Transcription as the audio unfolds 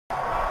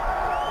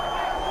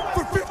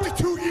For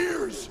 52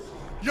 years,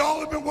 y'all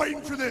have been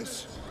waiting for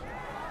this.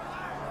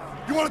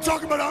 You want to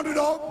talk about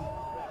underdog?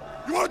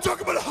 You want to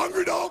talk about a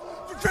hungry dog?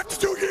 For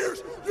 52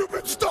 years, you've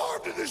been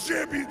starved in this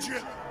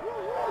championship.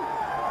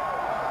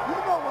 You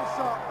know what's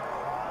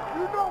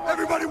up.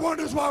 Everybody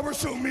wonders why we're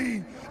so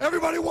mean.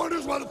 Everybody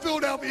wonders why the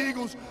Philadelphia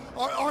Eagles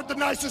aren't the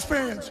nicest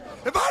fans.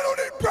 If I don't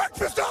eat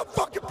breakfast, I'm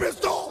fucking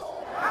pissed off.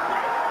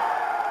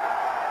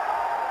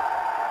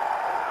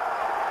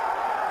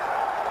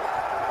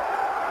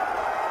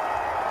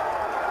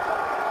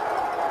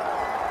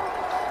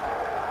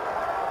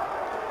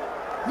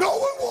 No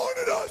one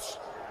wanted us.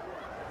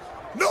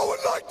 No one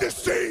liked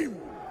this team.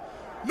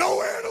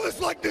 No analyst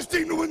liked this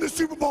team to win the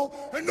Super Bowl,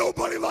 and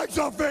nobody likes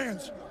our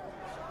fans.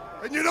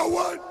 And you know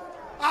what?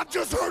 I've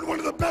just heard one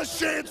of the best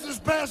chants this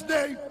past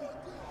day,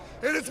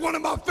 and it's one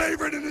of my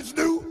favorite, and it's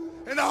new,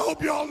 and I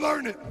hope y'all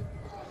learn it,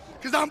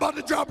 because I'm about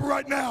to drop it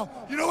right now.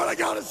 You know what I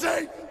gotta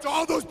say to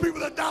all those people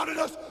that doubted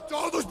us, to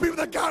all those people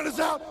that counted us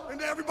out, and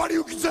to everybody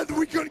who said that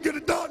we couldn't get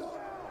it done?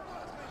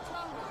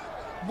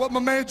 What my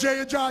man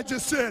Jay Ajayi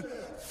just said,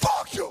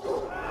 fuck you!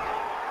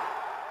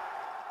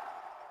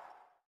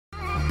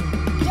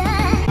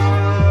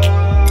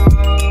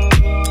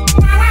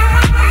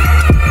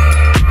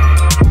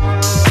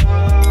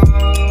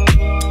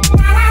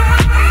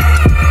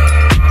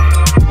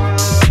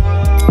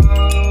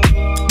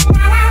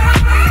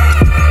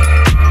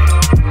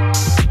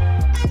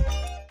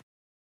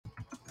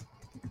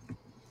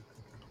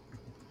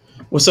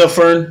 What's up,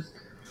 Fern?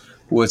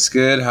 What's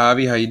good,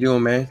 Javi? How you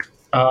doing, man?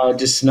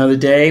 Just another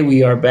day.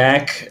 We are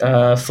back.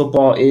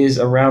 Football is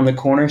around the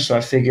corner, so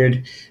I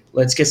figured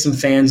let's get some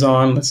fans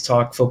on. Let's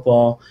talk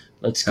football.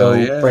 Let's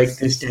go break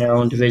this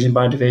down division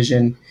by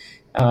division,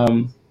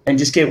 and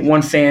just get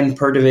one fan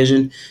per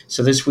division.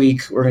 So this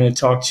week we're going to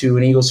talk to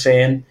an Eagles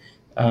fan,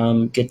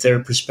 get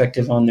their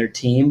perspective on their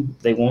team.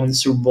 They won the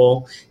Super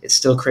Bowl. It's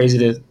still crazy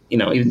to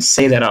even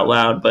say that out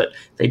loud, but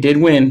they did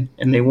win,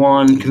 and they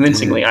won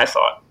convincingly, I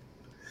thought.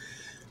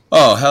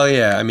 Oh, hell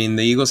yeah. I mean,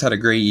 the Eagles had a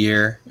great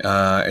year.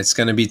 It's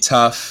going to be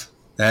tough.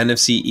 The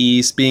NFC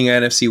East, being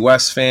an NFC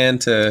West fan,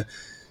 to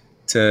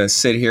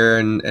sit here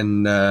and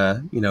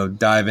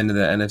dive into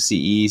the NFC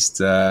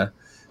East.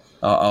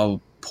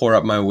 I'll pour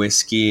up my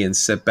whiskey and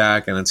sit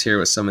back, and let's hear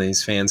what some of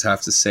these fans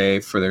have to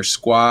say for their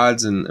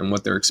squads and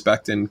what they're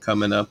expecting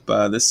coming up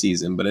this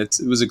season. But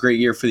it was a great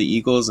year for the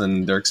Eagles,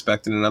 and they're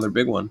expecting another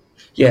big one.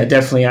 Yeah,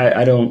 definitely.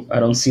 I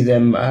don't see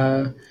them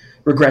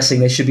regressing.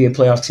 They should be a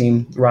playoff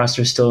team. The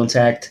roster is still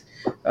intact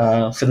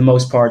for the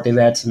most part. They've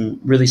had some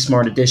really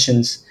smart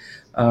additions.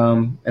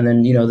 And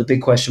then, the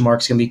big question mark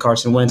is going to be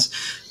Carson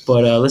Wentz.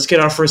 But let's get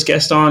our first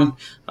guest on.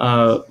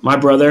 My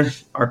brother,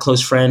 our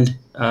close friend,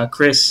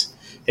 Chris.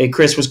 Hey,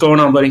 Chris, what's going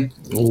on, buddy?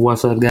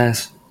 What's up,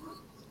 guys?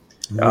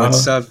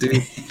 What's up,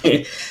 dude?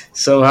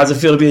 So how's it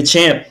feel to be a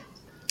champ?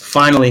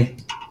 Finally.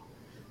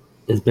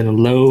 It's been a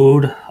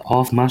load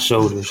off my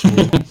shoulders.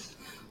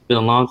 Been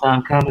a long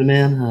time coming,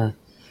 man.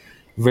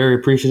 Very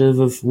appreciative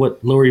of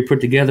what Lori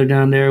put together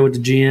down there with the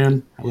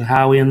GM, with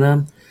Howie and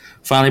them.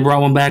 Finally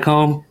brought one back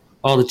home.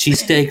 All the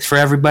cheesesteaks for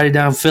everybody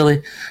down in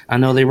Philly. I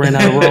know they ran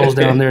out of rolls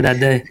down there that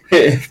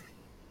day.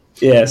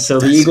 Yeah, so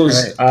the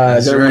Eagles,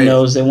 as everyone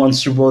knows, they won the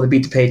Super Bowl. They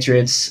beat the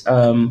Patriots.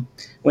 Went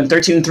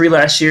 13-3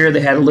 last year.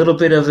 They had a little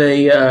bit of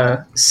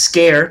a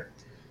scare.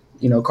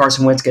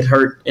 Carson Wentz get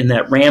hurt in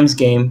that Rams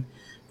game.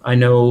 I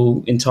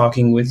know in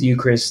talking with you,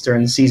 Chris,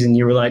 during the season,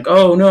 you were like,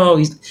 oh, no.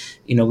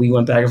 We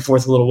went back and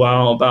forth a little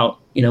while about,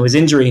 his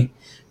injury.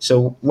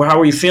 So how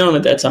were you feeling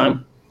at that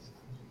time?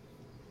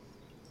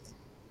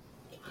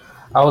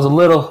 I was a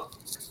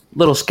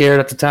little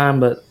scared at the time,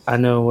 but I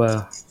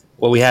know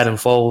what we had in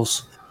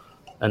Foles,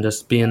 and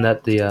just being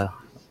that the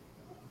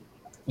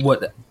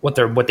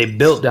what they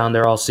built down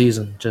there all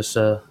season, just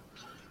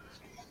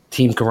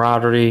team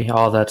camaraderie,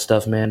 all that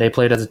stuff, man. They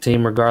played as a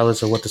team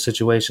regardless of what the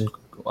situation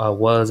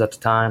was at the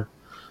time.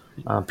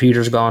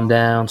 Peter's gone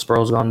down,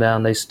 Sproul's gone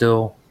down. They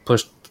still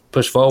push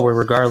forward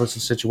regardless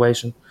of the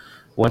situation.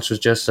 Wentz was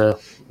just it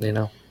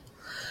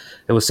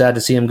was sad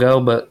to see him go,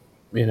 but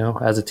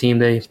as a team,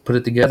 they put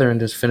it together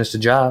and just finished the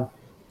job.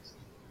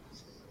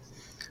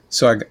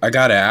 So I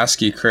got to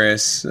ask you,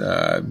 Chris,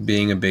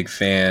 being a big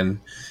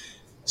fan.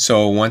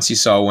 So once you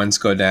saw Wentz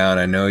go down,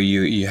 I know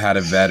you had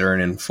a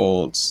veteran in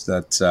Foles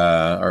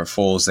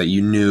that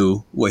you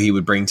knew what he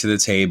would bring to the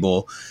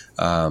table.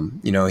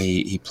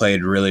 He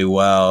played really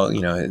well,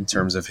 in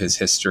terms of his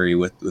history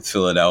with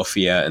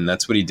Philadelphia, and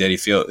that's what he did.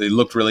 He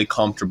looked really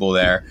comfortable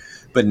there.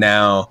 But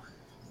now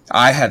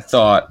I had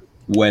thought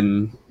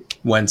when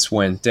Wentz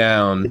went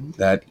down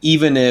that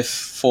even if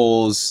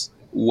Foles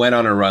went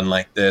on a run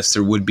like this,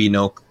 there would be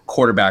no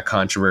quarterback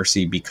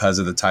controversy because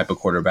of the type of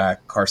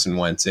quarterback Carson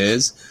Wentz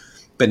is.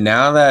 But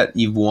now that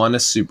you've won a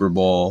Super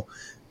Bowl,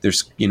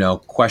 there's,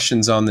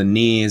 questions on the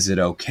knee. Is it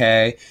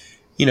okay?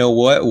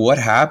 What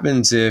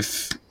happens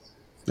if,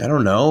 I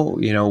don't know,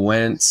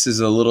 Wentz is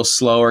a little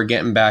slower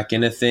getting back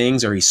into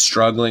things, or he's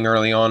struggling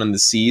early on in the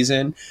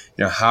season?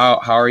 How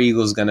are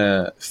Eagles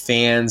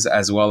fans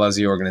as well as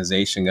the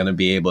organization going to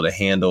be able to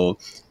handle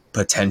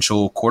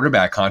potential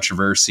quarterback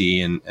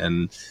controversy and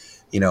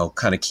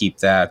kind of keep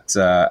that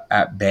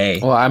at bay.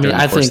 Well, I mean,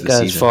 I think as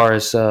season. far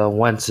as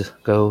Wentz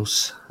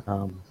goes,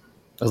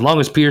 as long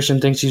as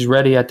Peterson thinks he's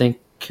ready, I think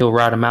he'll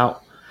ride him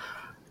out.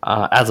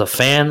 As a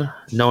fan,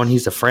 knowing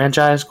he's a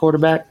franchise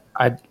quarterback,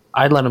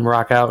 I'd let him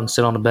rock out and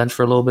sit on the bench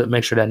for a little bit,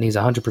 make sure that he's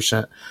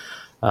 100%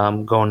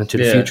 going into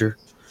the future.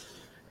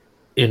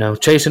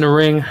 Chasing a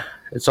ring,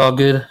 it's all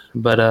good,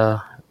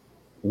 but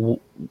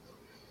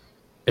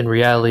in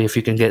reality, if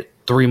you can get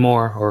 3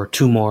 more or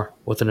 2 more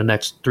within the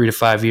next 3 to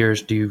 5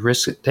 years, do you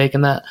risk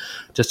taking that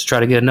just to try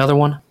to get another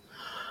one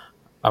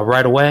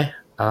right away?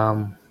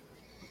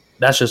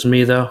 That's just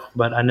me, though,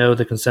 but I know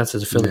the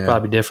consensus of Philly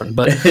probably different.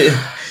 But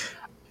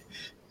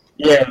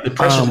yeah, the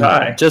pressure's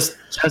high. Just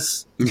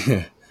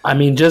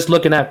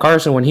looking at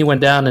Carson when he went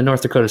down in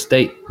North Dakota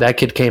State, that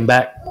kid came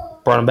back,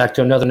 brought him back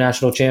to another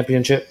national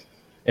championship.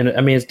 And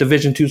I mean, it's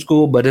Division II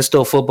school, but it's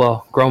still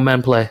football. Grown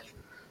men play.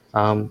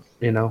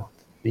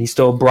 He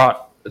still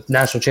brought the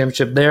national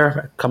championship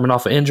there, coming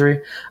off an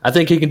injury. I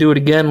think he can do it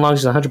again as long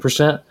as he's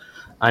 100%.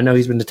 I know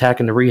he's been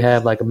attacking the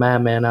rehab like a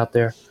madman out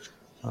there.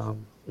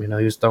 He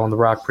was throwing the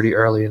rock pretty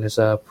early in his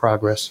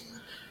progress.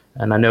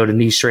 And I know the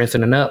knee's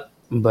strengthening up.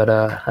 But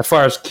as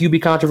far as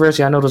QB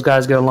controversy, I know those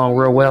guys get along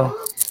real well.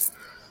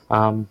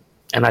 And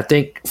I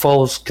think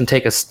Foles can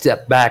take a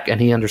step back,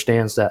 and he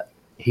understands that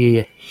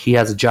he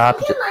has a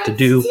job to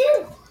do.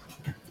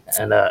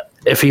 And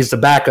if he's the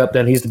backup,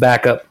 then he's the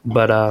backup.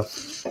 But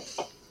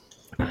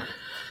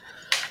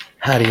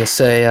how do you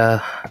say?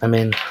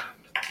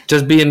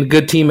 Just being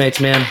good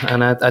teammates, man.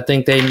 And I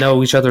think they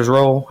know each other's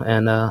role.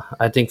 And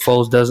I think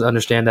Foles does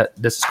understand that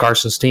this is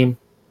Carson's team.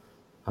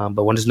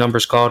 But when his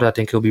number's called, I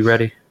think he'll be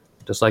ready,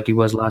 just like he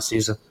was last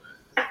season.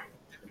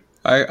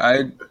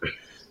 I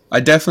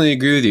definitely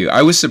agree with you.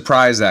 I was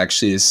surprised,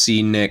 actually, to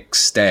see Nick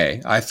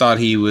stay. I thought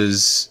he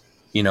was,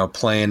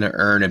 playing to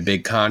earn a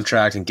big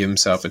contract and give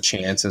himself a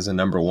chance as a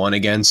number 1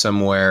 again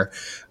somewhere.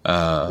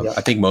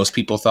 I think most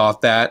people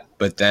thought that.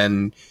 But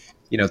then,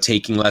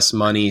 taking less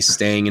money,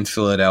 staying in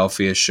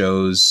Philadelphia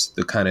shows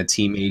the kind of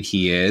teammate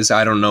he is.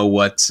 I don't know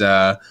what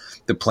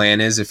the plan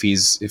is if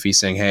he's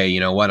saying, hey, you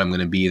know what, I'm going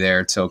to be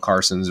there till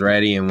Carson's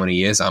ready. And when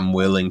he is, I'm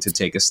willing to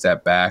take a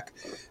step back.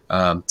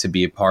 To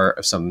be a part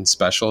of something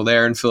special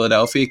there in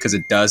Philadelphia, because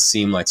it does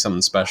seem like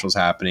something special is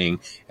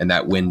happening in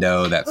that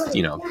window, that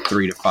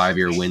 3 to 5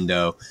 year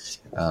window.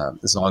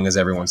 As long as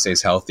everyone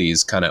stays healthy,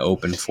 is kind of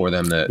open for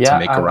them to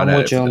make a run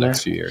at it for the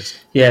next few years.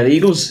 Yeah, the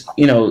Eagles,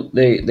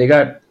 they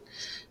got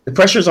the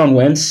pressure's on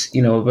Wentz,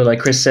 but like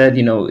Chris said,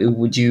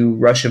 would you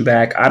rush him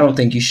back? I don't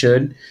think you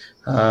should.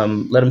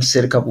 Let him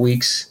sit a couple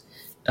weeks,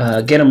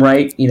 get him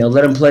right.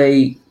 Let him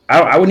play.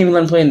 I wouldn't even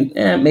let him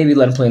play maybe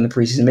let him play in the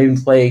preseason. Maybe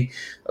play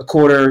a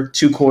quarter,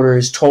 2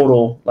 quarters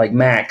total, like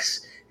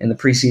max in the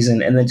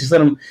preseason, and then just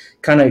let him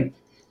kind of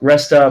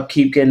rest up,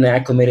 keep getting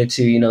acclimated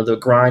to, the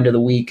grind of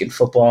the week in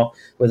football,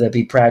 whether it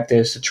be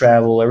practice, the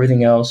travel,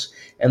 everything else,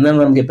 and then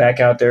let him get back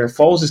out there.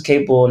 Foles is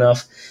capable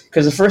enough,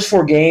 because the first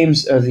 4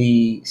 games of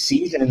the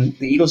season,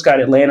 the Eagles got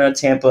Atlanta,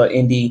 Tampa,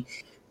 Indy,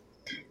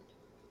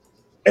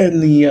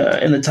 and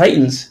the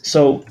Titans.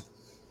 So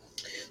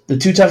the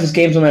 2 toughest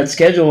games on that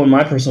schedule, in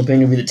my personal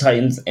opinion, would be the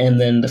Titans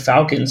and then the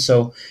Falcons.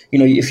 So,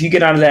 if you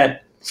get out of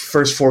that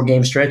first 4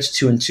 game stretch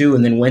 2-2,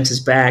 and then Wentz is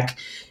back,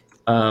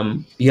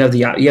 you have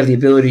the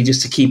ability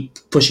just to keep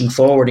pushing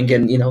forward and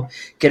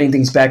getting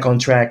things back on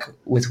track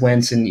with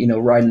Wentz and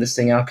riding this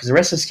thing out. Because the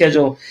rest of the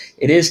schedule,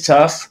 it is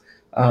tough.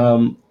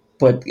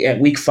 But at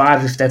week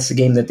 5, if that's the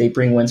game that they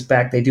bring Wentz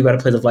back, they do got to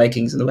play the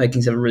Vikings, and the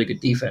Vikings have a really good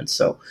defense.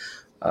 So,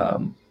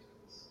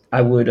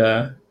 I would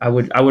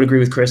agree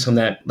with Chris on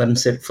that. Let him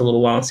sit for a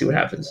little while and see what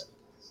happens.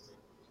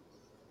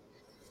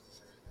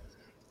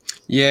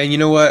 Yeah, you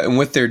know what? And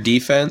with their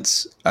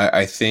defense,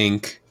 I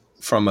think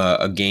from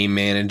a game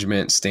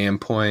management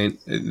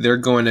standpoint, they're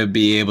going to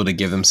be able to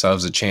give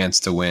themselves a chance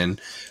to win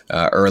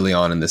early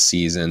on in the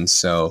season.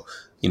 So,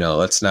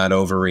 let's not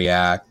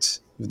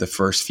overreact the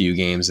first few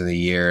games of the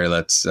year.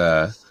 Let's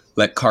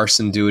let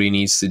Carson do what he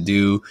needs to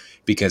do,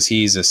 because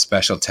he's a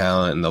special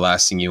talent, and the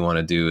last thing you want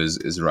to do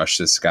is rush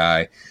this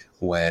guy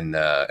when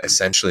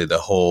essentially the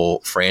whole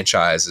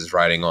franchise is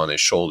riding on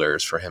his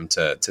shoulders for him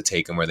to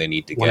take them where they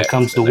need to when get. When it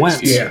comes to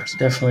Wentz, yeah,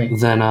 definitely.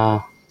 Then,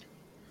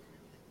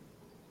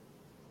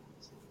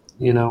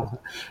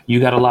 you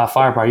got a lot of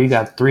firepower. You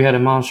got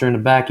 3-headed monster in the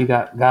back. You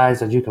got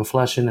guys that you can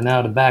flush in and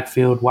out of the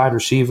backfield, wide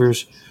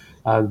receivers,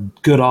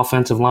 good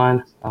offensive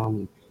line.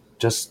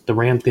 Just the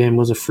Rams game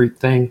was a freak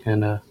thing,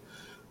 and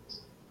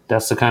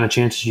that's the kind of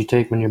chances you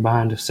take when you're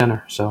behind the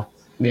center. So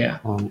yeah.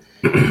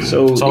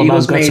 So it's all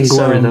Eagles about guts made and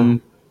glory,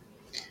 some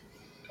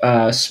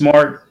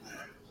smart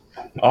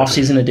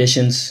off-season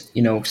additions,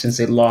 since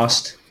they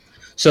lost.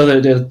 So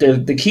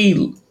the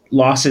key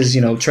losses,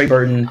 Trey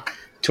Burton,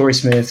 Torrey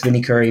Smith,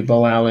 Vinny Curry,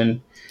 Bo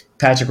Allen,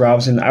 Patrick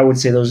Robinson, I would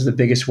say those are the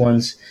biggest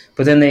ones.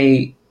 But then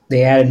they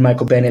added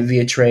Michael Bennett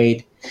via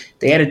trade.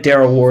 They added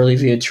Darryl Worley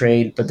via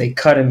trade, but they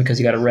cut him because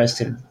he got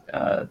arrested.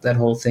 That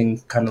whole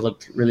thing kind of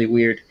looked really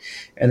weird.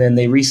 And then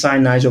they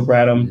re-signed Nigel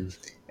Bradham,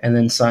 and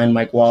then signed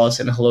Mike Wallace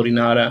and Haloti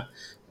Ngata.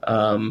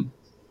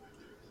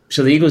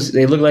 So the Eagles,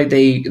 they look like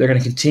they're going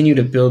to continue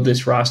to build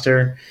this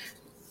roster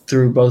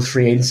through both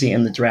free agency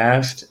and the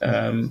draft.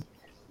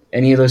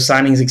 Any of those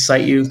signings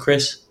excite you,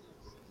 Chris?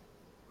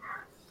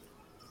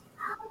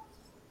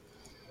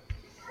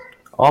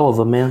 All of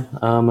them, man.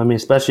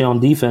 Especially on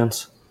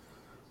defense.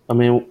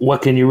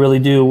 What can you really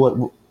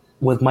do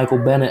with Michael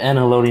Bennett and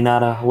Haloti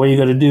Ngata? What are you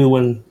going to do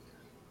when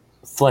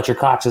Fletcher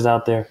Cox is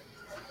out there?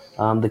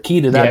 The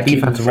key to that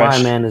defensive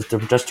line, man, is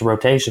just the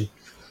rotation.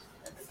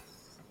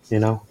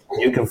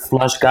 You can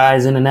flush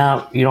guys in and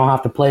out. You don't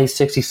have to play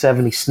 60,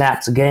 70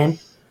 snaps a game.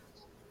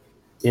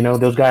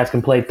 Those guys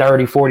can play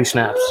 30, 40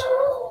 snaps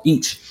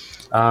each.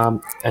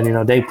 And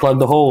they plug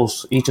the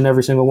holes, each and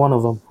every single one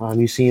of them.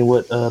 You've seen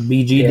what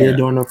BG did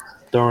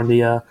during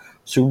the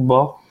Super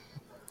Bowl.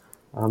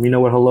 What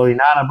Haloti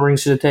Ngata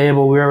brings to the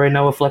table. We already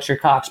know what Fletcher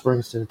Cox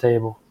brings to the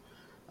table.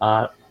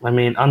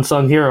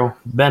 Unsung hero,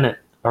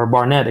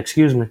 Barnett,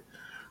 excuse me.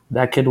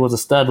 That kid was a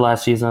stud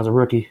last season as a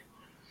rookie.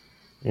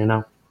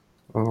 Yeah.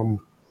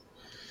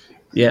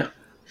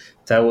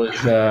 That was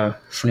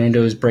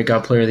Fernando's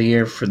breakout player of the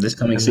year for this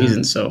coming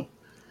season. So,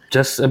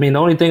 the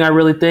only thing I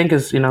really think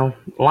is,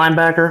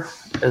 linebacker,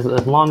 as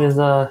long as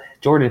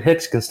Jordan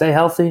Hicks can stay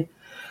healthy,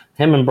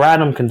 him and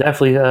Bradham can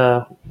definitely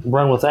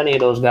run with any of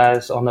those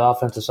guys on the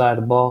offensive side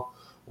of the ball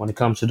when it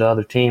comes to the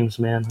other teams,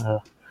 man.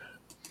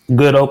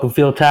 Good open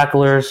field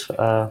tacklers,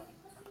 can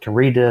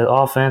read the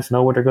offense,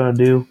 know what they're going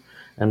to do,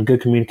 and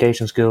good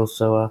communication skills.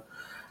 So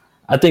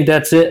I think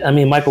that's it.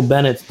 Michael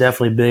Bennett's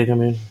definitely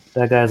big.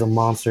 That guy's a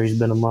monster. He's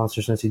been a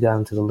monster since he got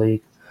into the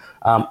league.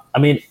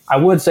 I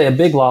would say a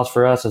big loss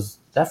for us is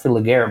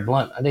definitely LeGarrette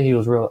Blount. I think he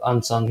was a real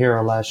unsung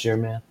hero last year,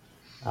 man,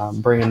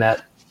 bringing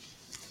that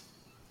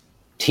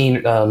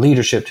team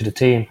leadership to the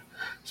team,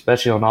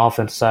 especially on the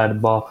offensive side of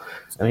the ball.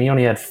 He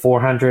only had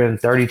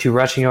 432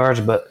 rushing yards,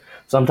 but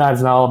sometimes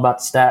it's not all about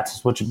the stats.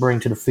 It's what you bring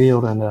to the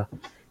field, and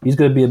he's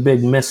going to be a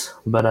big miss.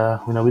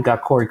 But, we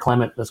got Corey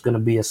Clement that's going to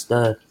be a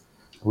stud.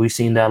 We've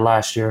seen that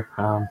last year.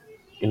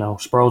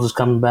 Sproles is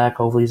coming back.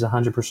 Hopefully he's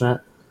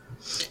 100%.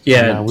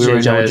 Yeah, we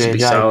already know what Jay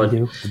Ajayi can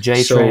do. The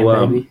J train,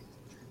 baby.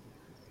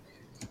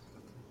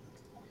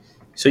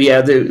 So,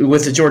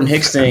 with the Jordan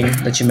Hicks thing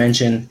that you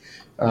mentioned,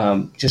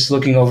 just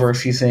looking over a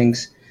few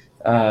things,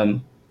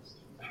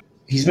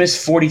 he's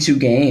missed 42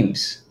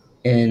 games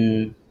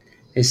in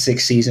his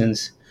 6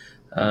 seasons.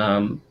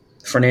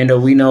 Fernando,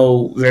 we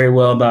know very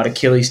well about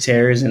Achilles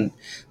tears, and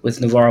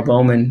with Navarro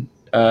Bowman,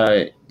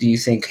 do you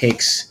think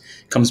Hicks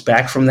comes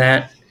back from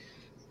that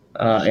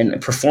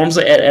and performs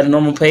at a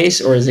normal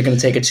pace, or is it going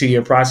to take a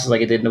 2-year process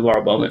like it did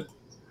Navarro Bowman?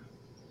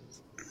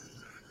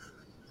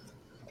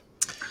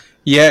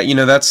 Yeah,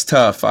 that's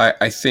tough.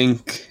 I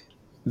think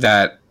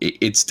that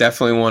it's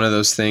definitely one of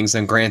those things.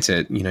 And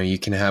granted, you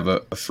can have a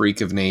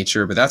freak of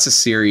nature, but that's a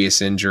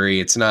serious injury.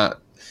 It's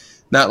not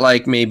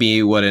like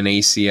maybe what an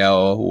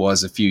ACL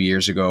was a few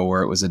years ago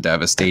where it was a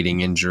devastating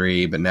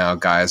injury, but now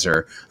guys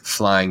are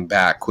flying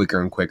back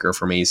quicker and quicker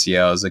from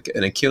ACLs. Like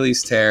an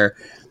Achilles tear,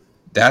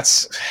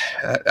 that's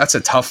a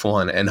tough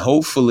one. And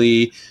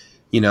hopefully,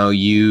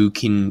 you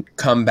can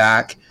come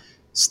back,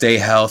 stay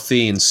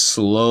healthy, and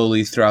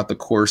slowly throughout the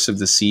course of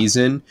the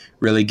season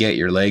really get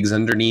your legs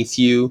underneath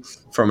you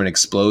from an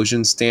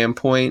explosion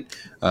standpoint.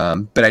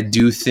 But I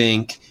do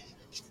think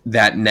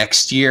that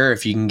next year,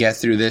 if you can get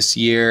through this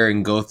year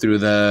and go through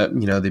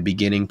the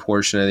beginning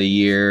portion of the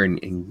year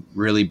and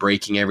really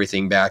breaking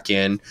everything back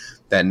in,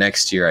 that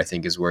next year I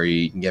think is where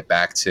you can get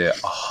back to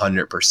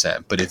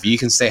 100%. But if you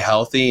can stay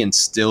healthy and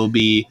still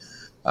be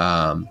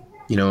an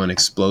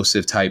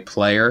explosive type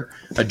player,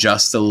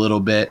 adjust a little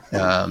bit,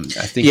 I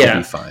think he'll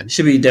be fine.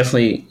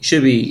 He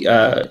should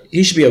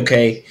be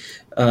okay.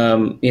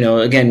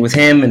 Again, with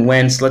him and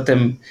Wentz, let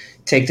them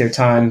take their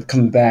time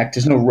coming back.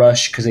 There's no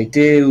rush because they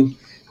do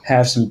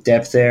have some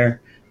depth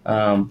there.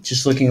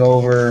 Just looking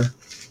over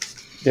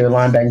their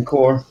linebacking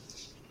core.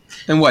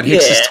 And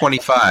Hicks is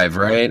 25,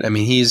 right?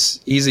 He's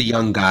a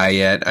young guy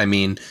yet.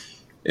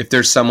 If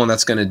there's someone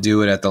that's going to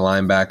do it at the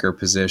linebacker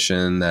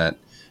position, that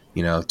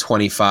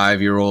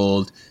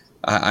 25-year-old,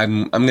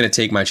 I'm going to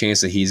take my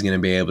chance that he's going to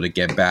be able to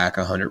get back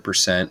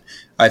 100%.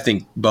 I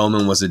think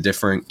Bowman was a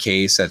different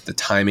case at the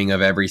timing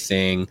of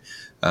everything,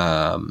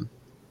 and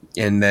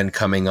then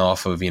coming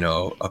off of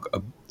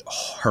a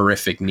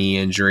horrific knee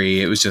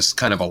injury. It was just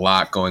kind of a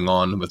lot going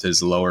on with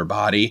his lower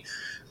body.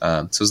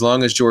 So as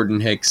long as Jordan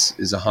Hicks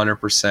is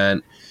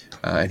 100%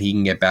 and he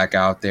can get back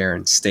out there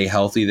and stay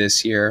healthy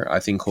this year, I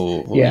think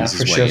he'll ease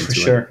his way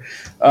into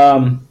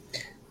it.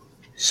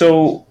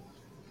 So,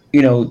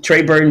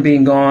 Trey Burton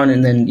being gone,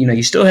 and then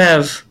you still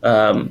have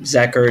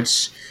Zach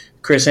Ertz.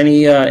 Chris,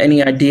 any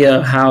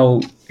idea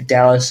how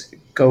Dallas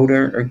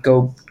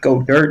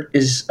Goedert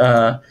is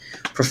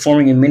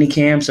performing in mini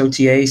camps,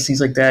 OTAs, things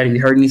like that? Have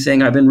you heard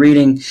anything? I've been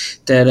reading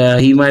that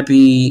he might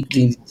be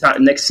the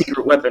next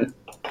secret weapon.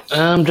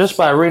 Just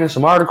by reading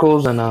some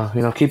articles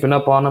and keeping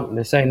up on him,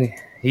 they're saying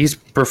he's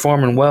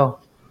performing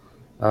well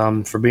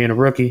for being a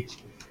rookie.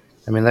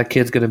 That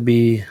kid's going to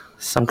be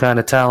some kind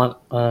of talent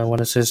when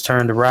it's his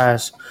turn to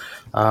rise.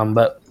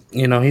 But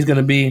he's going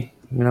to be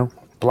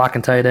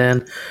blocking tight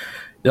end.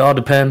 It all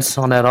depends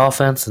on that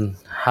offense and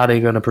how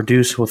they're going to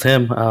produce with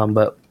him.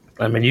 But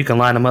I mean, you can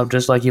line him up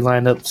just like you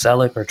lined up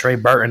Selleck or Trey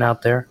Burton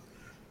out there.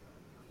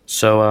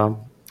 So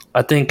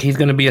I think he's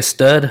going to be a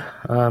stud.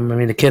 I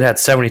mean, the kid had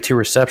 72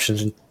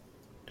 receptions in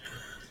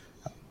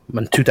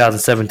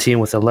 2017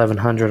 with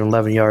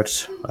 1,111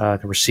 yards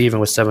receiving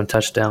with 7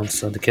 touchdowns.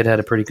 So the kid had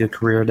a pretty good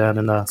career down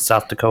in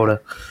South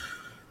Dakota,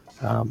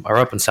 or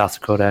up in South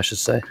Dakota, I should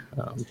say.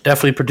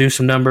 Definitely produced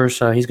some numbers.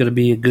 He's going to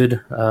be a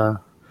good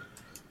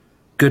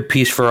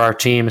piece for our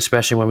team,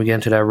 especially when we get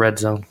into that red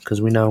zone,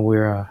 because we know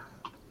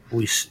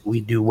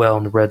we do well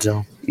in the red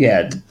zone.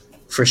 Yeah,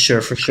 for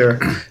sure.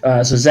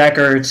 So Zach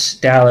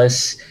Ertz,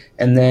 Dallas,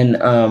 and then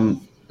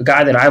a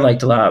guy that I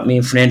liked a lot, me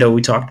and Fernando,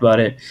 we talked about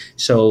it.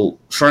 So,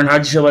 Fern, how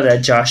did you feel about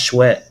that Josh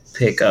Sweat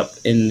pickup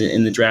in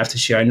the draft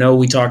this year? I know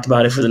we talked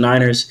about it for the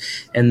Niners,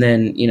 and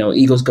then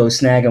Eagles go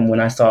snag him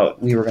when I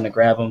thought we were going to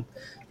grab him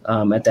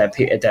at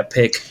that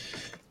pick.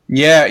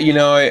 Yeah,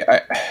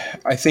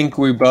 I think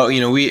we both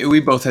we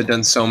both had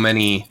done so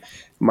many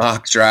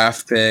mock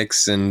draft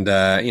picks and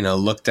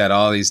looked at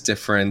all these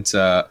different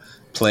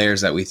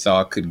players that we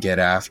thought could get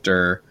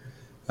after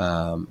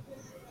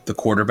the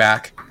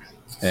quarterback.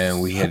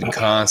 And we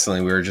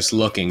were just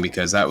looking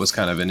because that was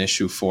kind of an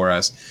issue for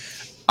us.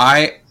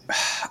 I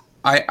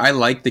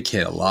like the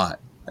kid a lot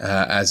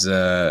as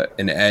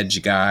an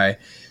edge guy.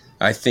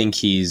 I think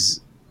he's,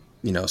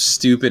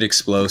 stupid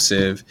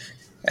explosive,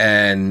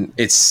 and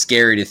it's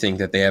scary to think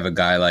that they have a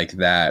guy like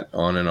that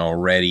on an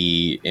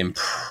already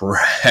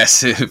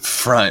impressive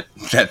front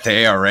that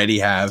they already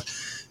have.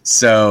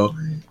 So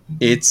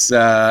it's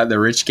the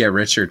rich get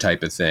richer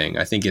type of thing.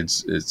 I think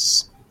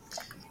it's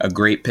a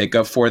great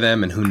pickup for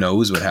them, and who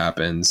knows what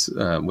happens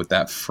with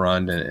that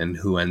front and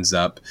who ends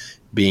up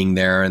being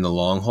there in the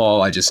long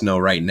haul. I just know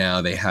right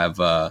now they have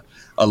a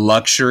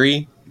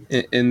luxury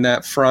in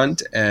that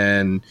front,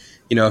 and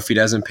if he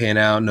doesn't pan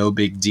out, no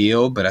big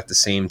deal. But at the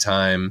same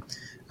time,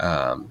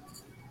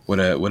 what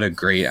a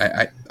great!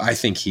 I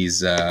think he's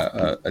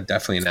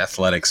definitely an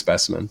athletic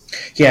specimen.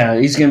 Yeah,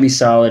 he's going to be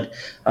solid.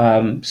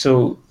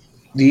 So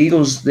the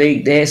Eagles they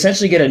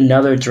essentially get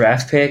another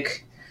draft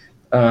pick.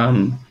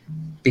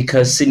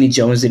 Because Sidney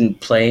Jones didn't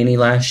play any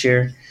last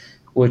year,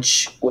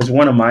 which was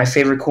one of my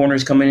favorite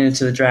corners coming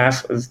into the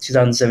draft of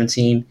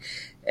 2017.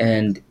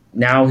 And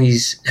now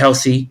he's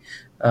healthy.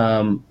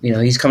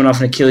 He's coming off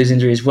an Achilles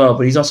injury as well,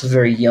 but he's also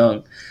very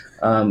young.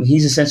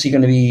 He's essentially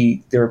going to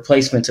be the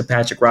replacement to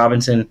Patrick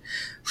Robinson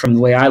from the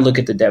way I look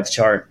at the depth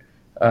chart.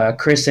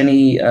 Chris,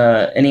 any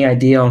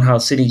idea on how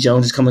Sidney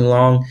Jones is coming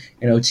along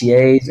in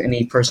OTAs?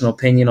 Any personal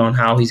opinion on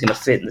how he's going to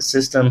fit in the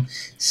system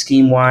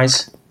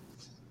scheme-wise?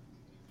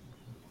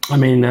 I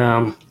mean,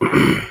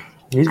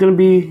 he's gonna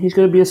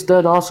be a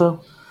stud.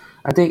 Also,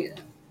 I think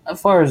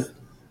as far as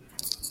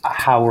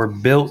how we're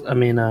built, I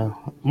mean,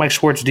 Mike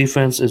Schwartz's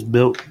defense is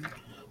built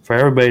for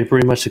everybody to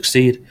pretty much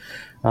succeed.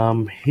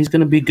 He's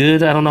gonna be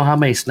good. I don't know how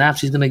many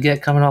snaps he's gonna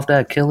get coming off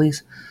that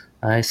Achilles.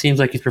 It seems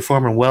like he's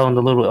performing well in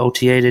the little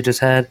OTA they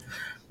just had,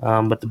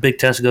 but the big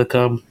test is gonna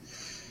come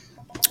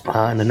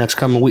in the next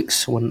coming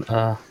weeks when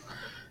the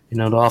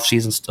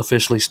offseason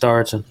officially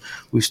starts and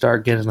we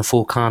start getting the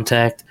full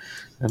contact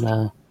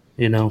and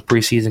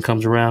preseason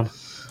comes around.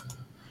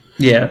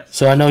 Yeah.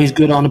 So I know he's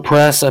good on the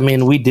press. I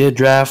mean, we did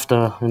draft,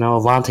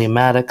 Avonte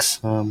Maddox,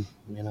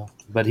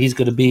 but he's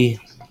going to be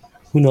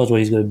 – who knows what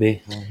he's going to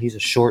be. He's a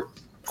short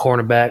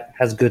cornerback,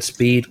 has good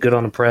speed, good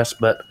on the press,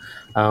 but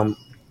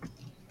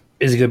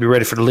is he going to be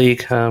ready for the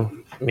league?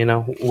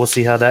 We'll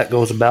see how that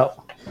goes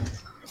about.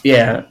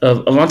 Yeah.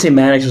 Avonte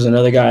Maddox was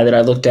another guy that I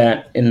looked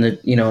at in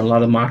a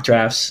lot of mock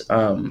drafts.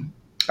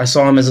 I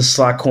saw him as a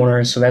slot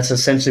corner, so that's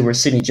essentially where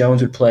Sidney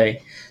Jones would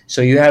play.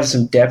 So you have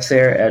some depth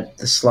there at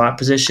the slot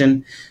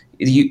position.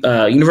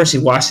 University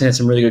of Washington had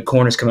some really good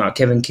corners come out,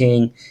 Kevin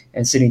King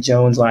and Sidney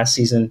Jones last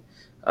season.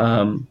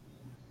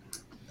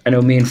 I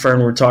know me and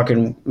Fern were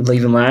talking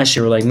leaving last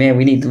year. We're like, man,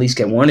 we need to at least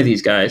get one of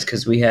these guys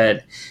because we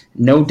had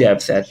no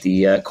depth at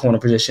the corner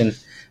position.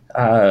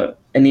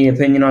 Any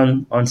opinion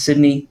on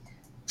Sidney,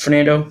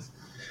 Fernando?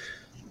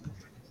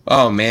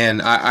 Oh,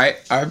 man,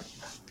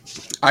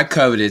 I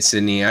coveted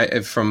Sidney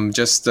from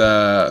just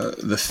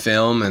the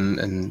film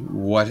and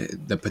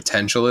what the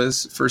potential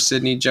is for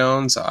Sidney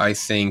Jones. I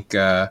think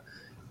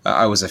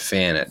I was a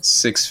fan. At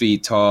 6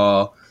 feet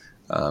tall,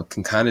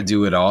 can kind of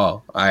do it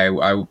all.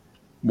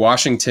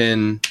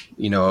 Washington,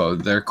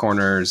 their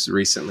corners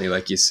recently,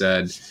 like you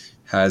said,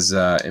 has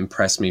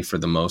impressed me for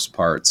the most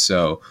part.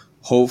 So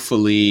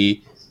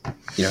hopefully,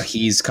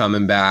 he's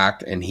coming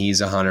back and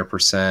he's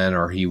 100%,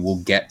 or he will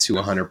get to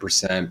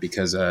 100%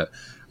 because a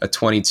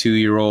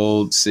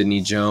 22-year-old Sidney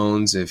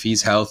Jones, if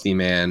he's healthy,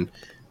 man,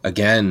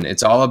 again,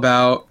 it's all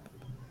about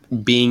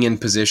being in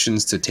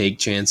positions to take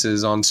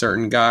chances on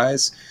certain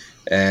guys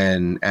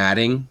and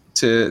adding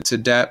to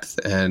depth,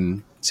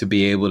 and to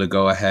be able to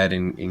go ahead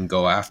and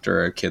go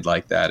after a kid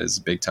like that is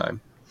big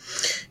time.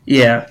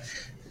 Yeah,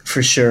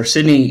 for sure.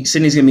 Sidney's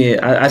gonna be.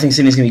 I think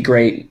Sidney's gonna be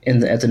great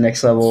at the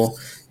next level.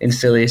 in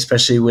Philly,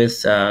 especially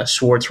with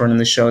Schwartz running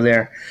the show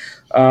there.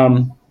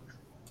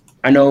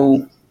 I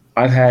know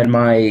I've had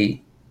my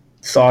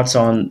thoughts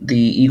on the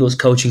Eagles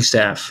coaching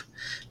staff.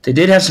 They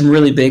did have some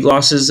really big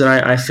losses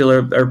that I feel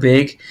are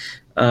big.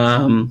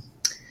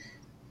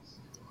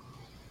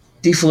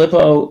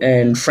 DiFilippo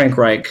and Frank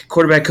Reich,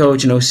 quarterback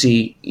coach and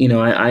OC.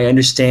 I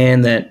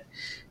understand that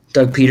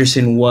Doug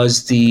Peterson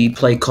was the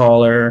play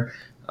caller,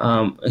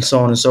 and so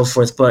on and so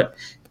forth. But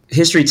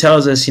history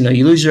tells us,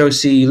 you lose your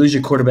OC, you lose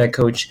your quarterback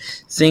coach,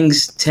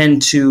 things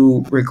tend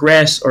to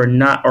regress or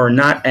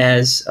not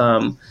as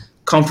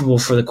comfortable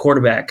for the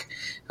quarterback.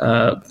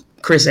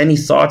 Chris, any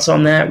thoughts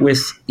on that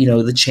with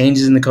the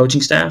changes in the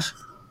coaching staff?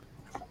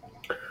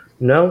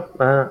 No,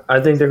 I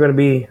think they're going to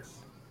be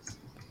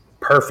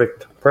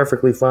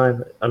perfectly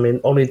fine. I mean,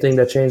 only thing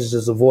that changes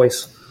is the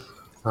voice.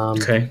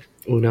 Okay.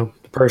 The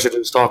person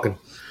who's talking.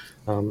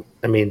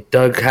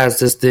 Doug has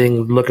this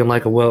thing looking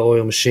like a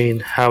well-oiled machine.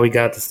 Howie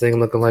got this thing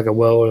looking like a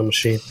well-oiled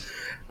machine.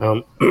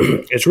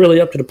 It's really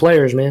up to the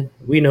players, man.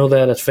 We know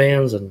that as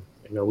fans, and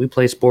we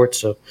play sports,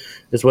 so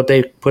it's what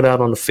they put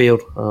out on the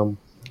field.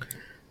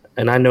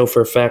 And I know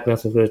for a fact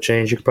nothing's going to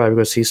change. You're probably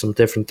going to see some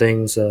different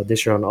things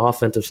this year on the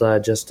offensive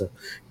side just to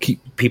keep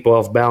people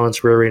off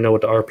balance. We already know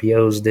what the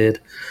RPOs did.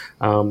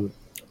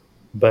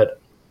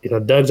 But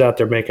Doug's out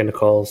there making the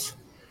calls.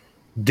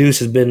 Deuce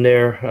has been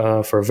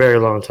there for a very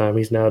long time.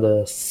 He's now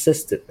the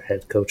assistant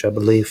head coach, I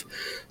believe.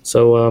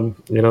 So,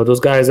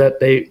 those guys that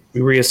they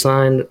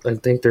reassigned, I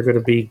think they're going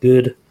to be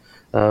good.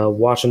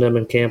 Watching them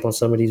in camp on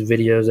some of these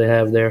videos they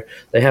have there,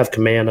 they have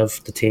command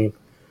of the team.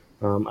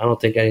 I don't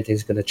think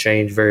anything's going to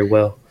change very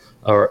well,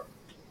 or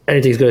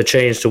anything's going to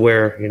change to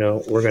where,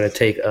 we're going to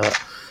take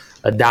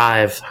a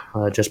dive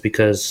just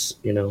because,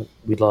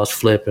 we lost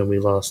Flip and we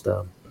lost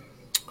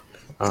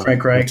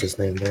Frank Reich. What's his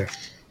name there?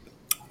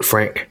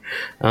 Frank.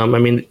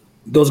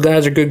 Those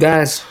guys are good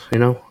guys,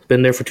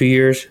 been there for 2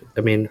 years.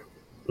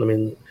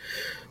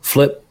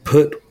 Flip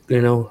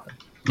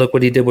look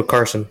what he did with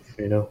Carson,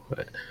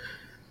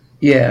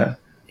 Yeah.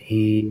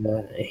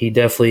 He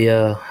definitely,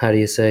 how do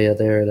you say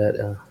there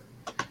that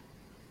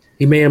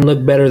he made him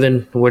look better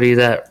than what he's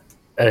at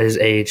his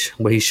age,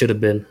 what he should have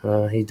been.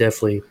 He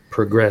definitely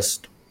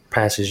progressed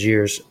past his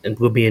years and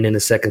will be in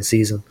his second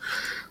season.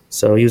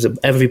 So he was an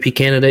MVP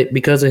candidate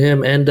because of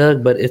him and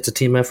Doug, but it's a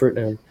team effort,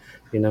 and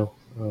they're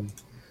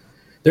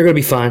going to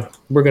be fine.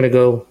 We're going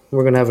to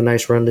have a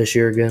nice run this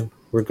year again,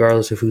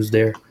 regardless of who's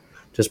there,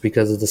 just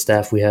because of the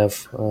staff we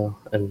have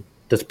and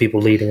the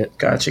people leading it.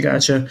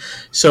 Gotcha.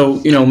 So,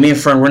 me and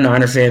Fern, we're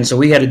Niner fans, so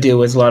we had to deal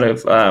with a lot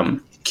of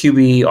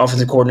QB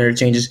offensive coordinator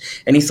changes.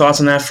 Any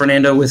thoughts on that,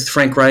 Fernando, with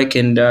Frank Reich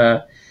and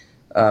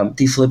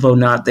DiFilippo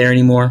not there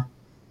anymore?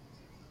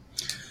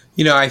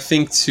 I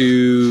think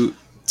to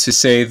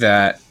say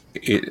that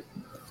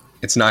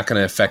it's not going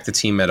to affect the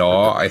team at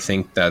all, I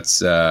think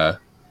that's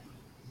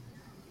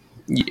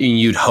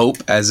you'd hope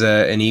as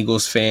an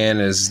Eagles fan,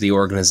 as the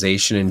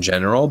organization in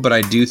general. But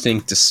I do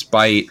think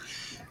despite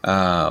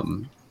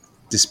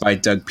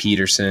Doug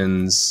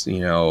Peterson's,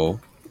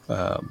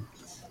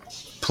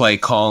 play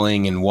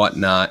calling and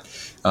whatnot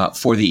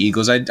for the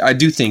Eagles, I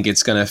do think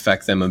it's going to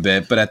affect them a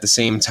bit. But at the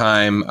same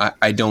time,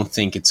 I don't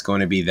think it's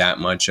going to be that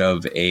much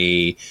of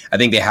I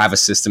think they have a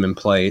system in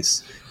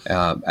place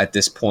at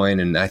this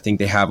point, and I think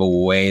they have a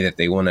way that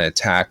they want to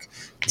attack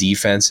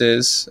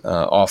defenses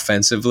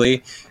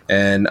offensively.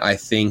 And I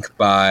think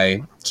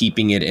by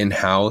keeping it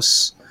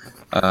in-house,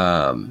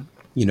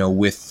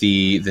 with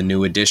the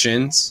new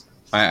additions,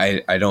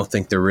 I don't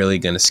think they're really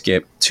going to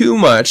skip too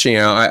much.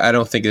 I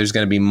don't think there's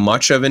going to be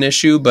much of an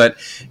issue, but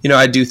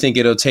I do think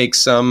it'll take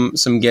some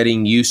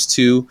getting used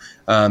to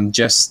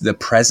just the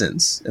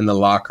presence in the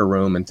locker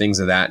room and things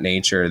of that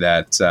nature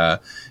that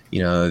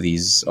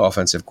these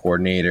offensive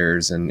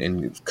coordinators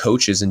and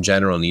coaches in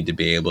general need to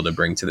be able to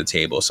bring to the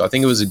table. So I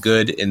think it was a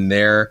good in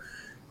there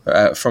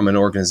from an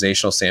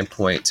organizational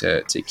standpoint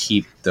to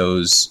keep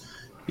those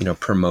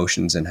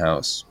promotions in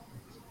house.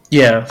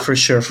 Yeah, for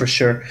sure.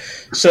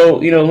 So,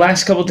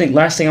 last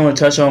thing I want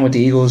to touch on with the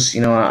Eagles,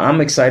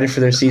 I'm excited for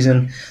their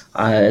season.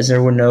 As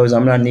everyone knows,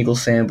 I'm not an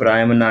Eagles fan, but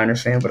I am a Niner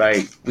fan,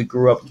 but we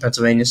grew up in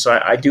Pennsylvania, so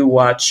I do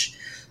watch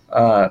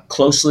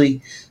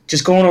closely.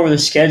 Just going over the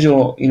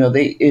schedule,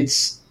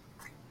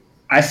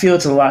 I feel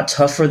it's a lot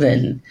tougher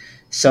than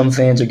some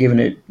fans are giving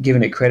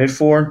it credit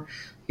for.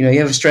 You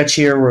have a stretch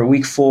here where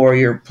week 4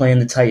 you're playing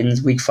the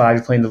Titans, week 5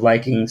 you're playing the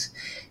Vikings,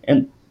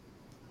 and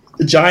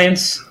the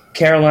Giants,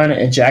 Carolina,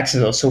 and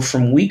Jacksonville. So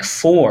from week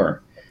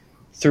 4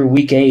 through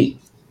week 8,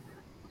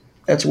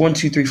 that's 1,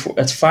 2, 3, 4.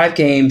 That's 5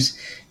 games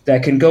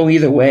that can go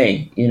either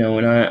way.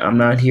 And I'm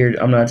not here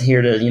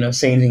to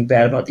say anything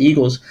bad about the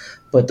Eagles,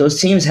 but those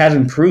teams have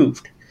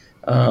improved.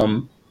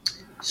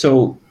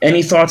 So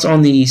any thoughts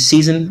on the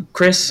season,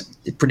 Chris?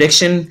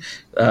 Prediction,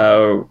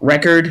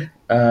 record,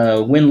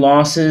 win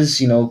losses.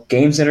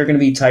 Games that are going to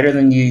be tighter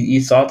than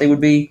you thought they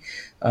would be.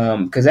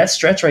 Because that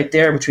stretch right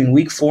there between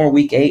week 4 and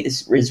week 8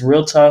 is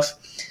real tough.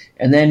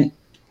 And then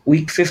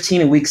week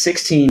 15 and week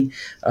 16,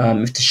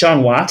 if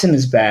Deshaun Watson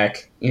is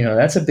back,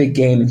 that's a big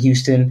game in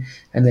Houston.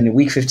 And then in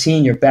week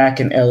 15, you're back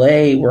in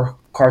LA where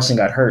Carson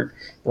got hurt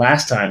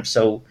last time.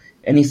 So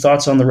any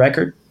thoughts on the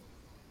record?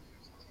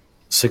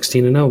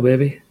 16-0,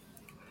 baby.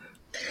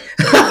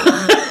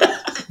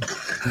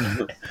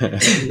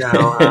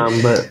 No,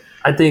 but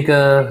I think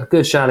a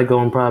good shot at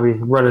going probably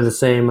running the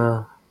same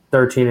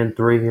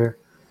 13-3 here.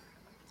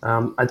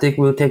 I think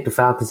we'll take the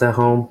Falcons at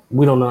home.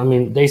 We don't know. I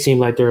mean, they seem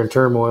like they're in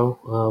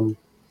turmoil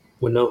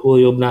with no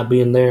Julio not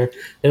being there.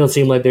 They don't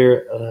seem like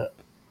they're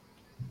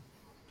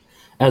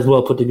as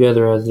well put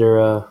together as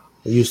they're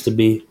used to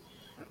be.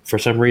 For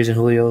some reason,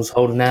 Julio's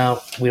holding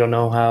out. We don't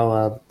know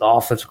how the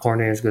offensive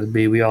coordinator is going to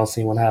be. We all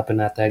seen what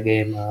happened at that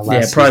game last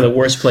season. Probably the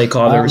worst play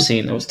call I've ever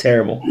seen. It was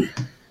terrible.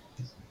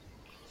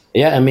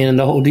 Yeah, I mean, and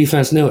the whole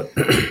defense knew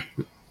it.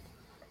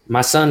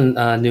 My son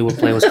knew what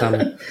play was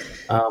coming.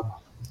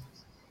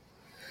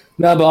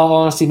 No, but all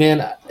honesty,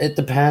 man, it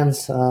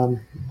depends.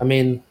 I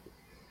mean,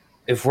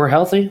 if we're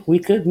healthy, we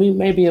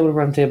may be able to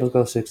run tables,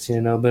 go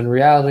 16-0. But in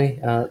reality,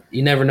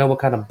 you never know what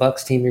kind of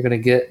Bucs team you're going to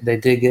get. They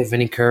did get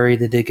Vinny Curry.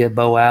 They did get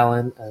Bo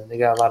Allen. They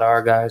got a lot of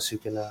our guys who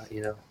can,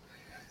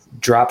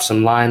 drop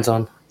some lines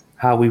on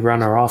how we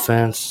run our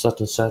offense, such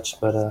and such.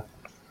 But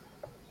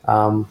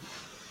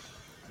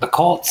the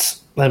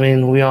Colts, I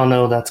mean, we all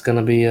know that's going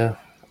to be I'm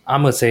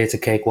going to say it's a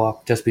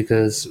cakewalk just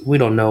because we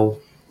don't know.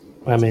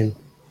 I mean,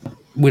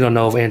 we don't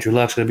know if Andrew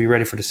Luck's going to be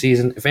ready for the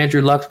season. If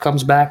Andrew Luck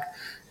comes back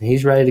and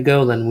he's ready to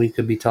go, then we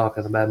could be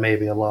talking about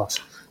maybe a loss.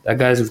 That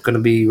guy's going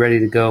to be ready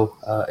to go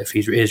if he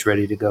is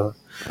ready to go.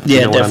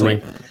 Yeah,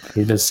 definitely. I mean?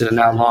 He's been sitting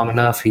out long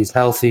enough. He's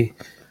healthy.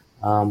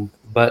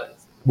 But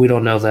we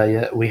don't know that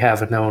yet. We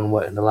haven't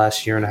known in the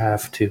last year and a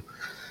half, too.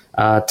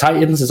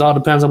 Titans, it all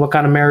depends on what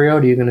kind of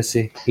Mariota you're going to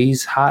see.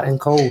 He's hot and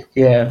cold.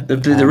 Yeah,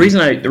 the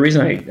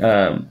reason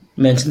I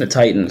mentioned the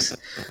Titans,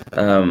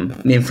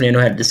 me and Fernando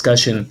had a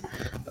discussion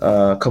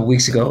a couple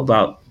weeks ago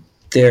about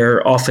their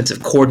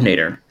offensive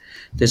coordinator.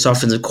 This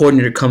offensive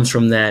coordinator comes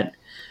from that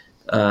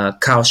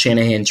Kyle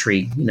Shanahan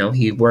tree.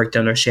 He worked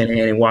under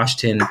Shanahan in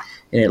Washington,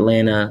 in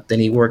Atlanta. Then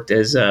he worked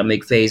as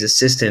McVay's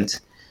assistant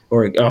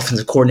or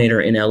offensive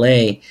coordinator in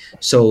LA.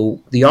 So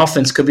the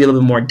offense could be a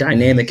little bit more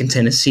dynamic in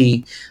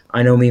Tennessee.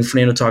 I know me and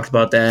Fernando talked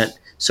about that.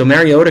 So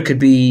Mariota could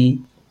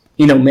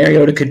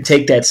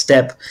take that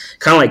step,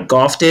 kind of like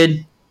Goff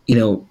did,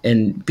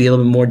 and be a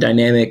little bit more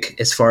dynamic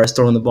as far as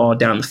throwing the ball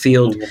down the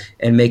field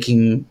and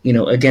making,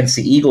 against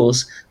the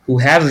Eagles, who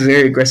have a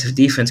very aggressive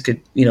defense, could,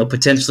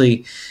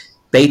 potentially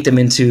bait them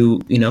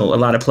into, a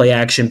lot of play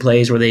action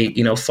plays where they,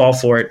 fall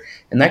for it.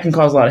 And that can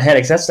cause a lot of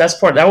headaches.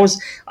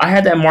 I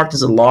had that marked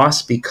as a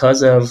loss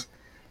because of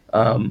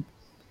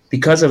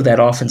that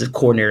offensive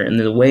coordinator and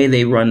the way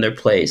they run their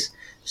plays.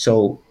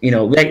 So,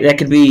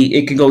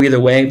 it could go either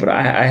way, but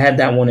I had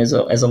that one as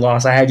a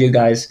loss. I had you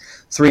guys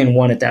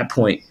 3-1 at that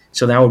point.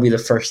 So that would be the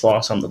first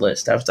loss on the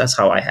list. That's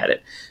how I had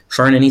it.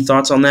 Fern, any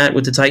thoughts on that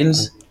with the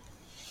Titans?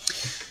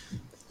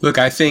 Look,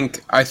 I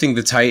think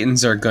the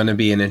Titans are going to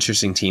be an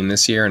interesting team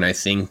this year, and I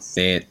think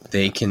that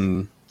they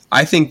can.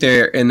 I think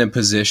they're in a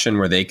position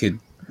where they could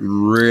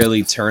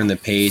really turn the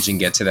page and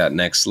get to that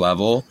next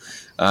level.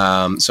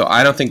 So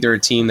I don't think they're a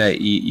team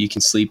that you can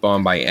sleep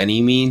on by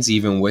any means,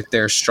 even with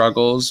their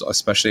struggles,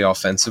 especially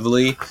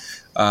offensively.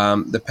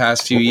 The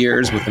past few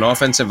years with an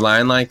offensive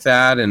line like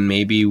that, and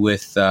maybe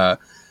with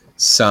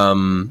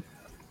some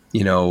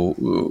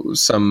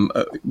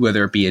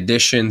whether it be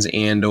additions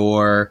and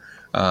or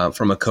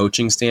from a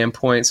coaching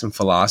standpoint, some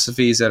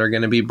philosophies that are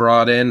going to be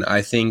brought in.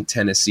 I think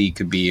Tennessee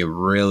could be a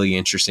really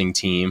interesting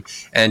team,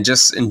 and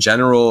just in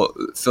general,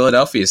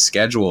 Philadelphia's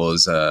schedule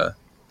is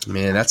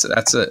that's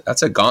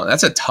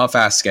a tough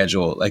ass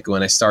schedule. Like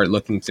when I start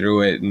looking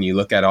through it, and you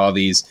look at all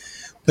these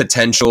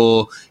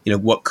potential,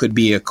 what could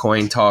be a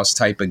coin toss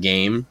type of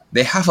game.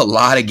 They have a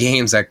lot of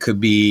games that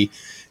could be,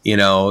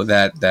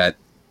 that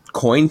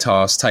coin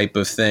toss type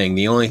of thing.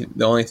 The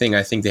only thing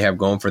I think they have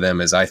going for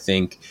them is I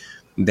think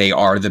they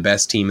are the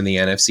best team in the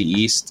NFC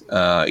East,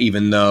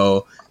 even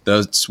though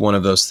that's one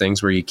of those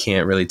things where you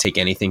can't really take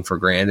anything for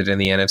granted in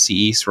the NFC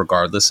East,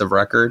 regardless of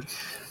record.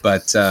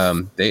 But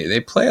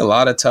they play a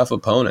lot of tough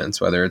opponents,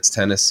 whether it's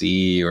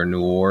Tennessee or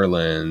New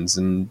Orleans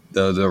and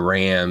the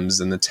Rams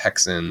and the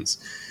Texans.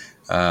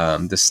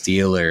 The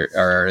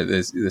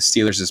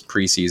Steelers is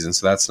preseason,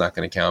 so that's not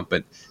going to count.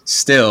 But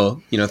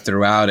still,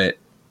 throughout it,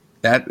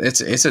 that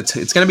it's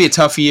going to be a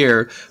tough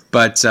year.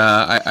 But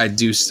I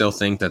do still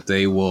think that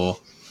they will,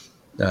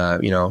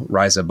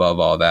 rise above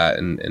all that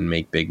and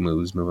make big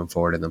moves moving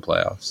forward in the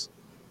playoffs.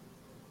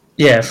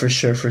 Yeah, for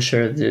sure. To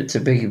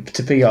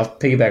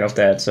piggyback off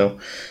that. So,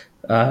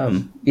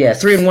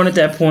 3-1 at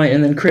that point,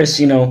 and then Chris,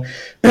 you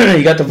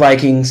got the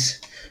Vikings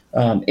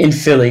in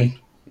Philly,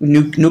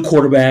 new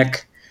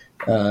quarterback,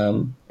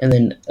 and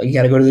then you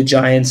got to go to the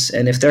Giants,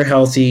 and if they're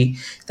healthy,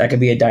 that could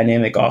be a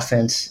dynamic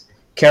offense.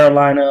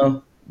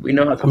 Carolina, we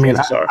know how the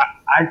Colts are.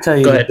 I tell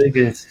you, probably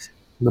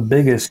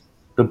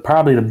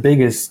the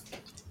biggest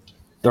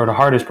or the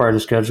hardest part of the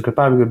schedule could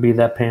probably be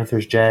that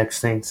Panthers, Jags,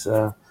 Saints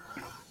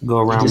go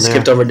around He just there.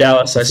 skipped over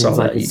Dallas. I It saw seems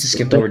that. like He it's just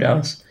skipped over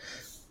Dallas.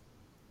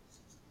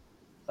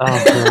 Oh,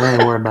 man, I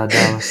ain't worried about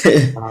Dallas.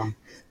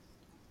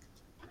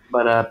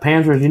 But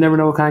Panthers, you never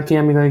know what kind of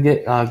Cam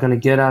you're gonna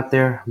get out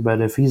there.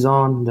 But if he's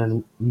on,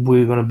 then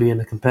we're gonna be in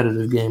a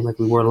competitive game like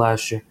we were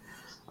last year.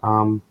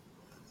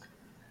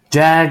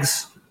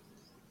 Jags,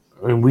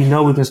 and we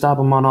know we can stop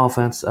them on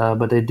offense,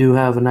 but they do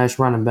have a nice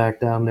running back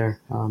down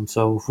there.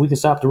 So if we can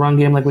stop the run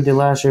game like we did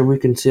last year, we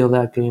can seal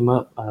that game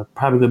up.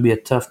 Probably gonna be a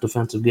tough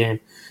defensive game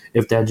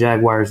if that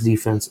Jaguars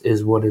defense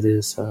is what it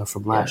is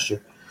from last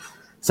year.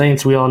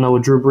 Saints, we all know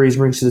what Drew Brees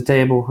brings to the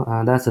table.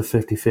 That's a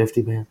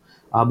 50-50, man.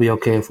 I'll be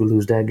okay if we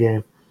lose that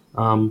game.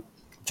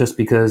 Just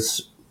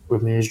because, I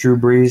mean, it's Drew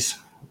Brees.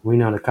 We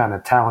know the kind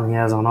of talent he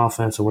has on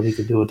offense and what he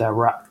could do with that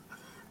rock.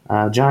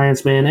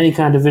 Giants, man, any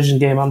kind of division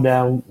game, I'm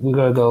down. We're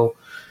going to go,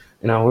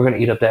 we're going to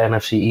eat up the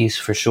NFC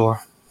East for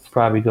sure.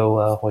 Probably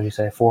go,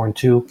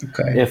 4-2,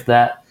 Okay. if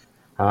that.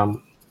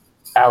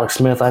 Alex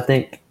Smith, I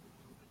think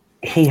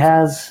he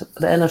has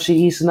the NFC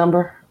East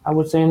number, I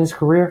would say, in his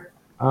career.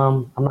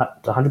 I'm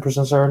not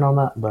 100% certain on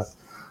that, but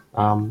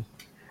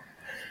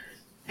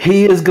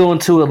he is going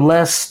to a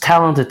less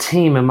talented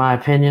team, in my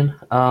opinion.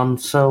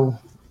 So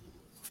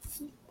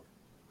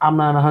I'm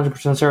not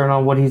 100% certain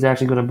on what he's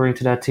actually going to bring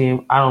to that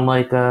team. I don't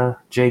like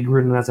Jay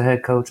Gruden as a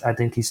head coach. I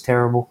think he's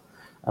terrible.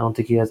 I don't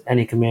think he has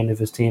any command of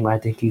his team. I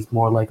think he's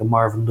more like a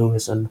Marvin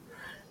Lewis in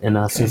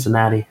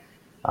Cincinnati.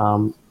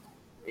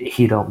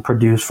 He don't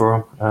produce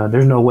for him.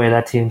 There's no way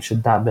that team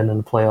should not have been in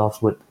the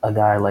playoffs with a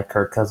guy like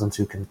Kirk Cousins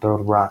who can throw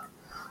the rock.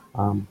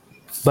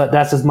 But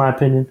that's just my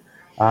opinion.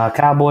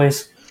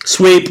 Cowboys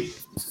Sweep.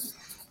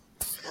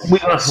 We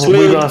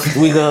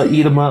gonna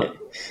eat them up.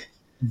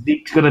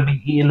 Zeke's gonna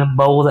be eating a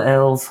bowl of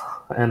L's,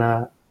 and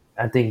I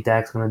think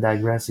Dak's gonna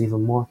digress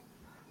even more.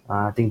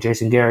 I think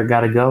Jason Garrett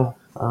got to go,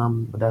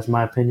 but that's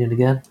my opinion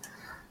again.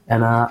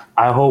 And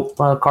I hope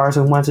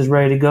Carson Wentz is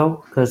ready to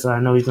go because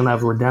I know he's gonna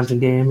have a redemption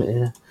game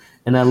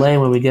in LA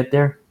when we get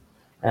there.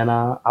 And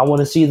I want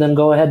to see them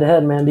go head to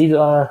head, man. These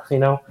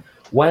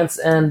Wentz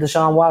and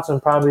Deshaun Watson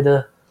probably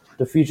the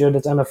future of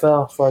this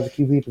NFL as far as the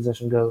QB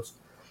position goes.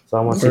 So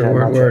I want to see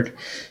that word.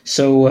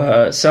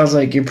 So sounds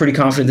like you're pretty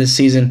confident this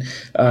season.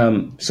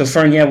 So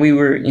Fern, yeah, we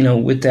were,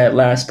 with that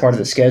last part of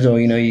the schedule,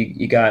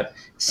 you got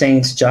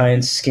Saints,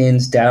 Giants,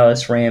 Skins,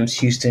 Dallas, Rams,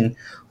 Houston,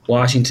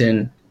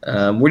 Washington.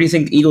 Where do you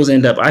think Eagles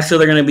end up? I feel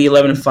they're going to be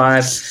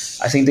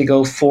 11-5. I think they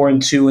go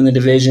 4-2 in the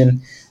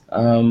division.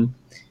 And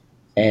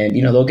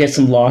they'll get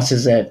some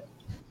losses that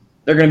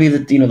they're going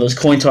to be those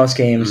coin toss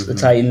games, the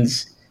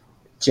Titans,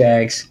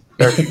 Jags,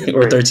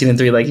 or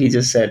 13-3, like he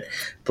just said.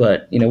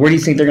 But where do you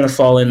think they're going to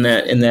fall in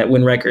that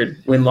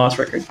win-loss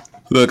record?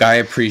 Look, I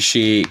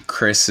appreciate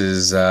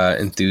Chris's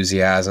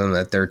enthusiasm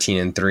at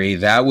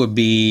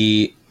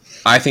 13-3.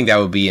 I think that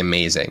would be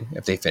amazing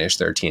if they finish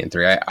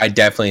 13-3. I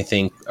definitely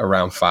think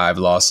around 5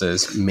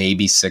 losses,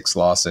 maybe 6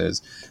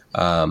 losses.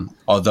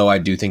 Although I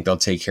do think they'll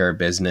take care of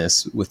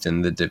business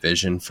within the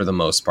division for the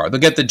most part.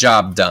 They'll get the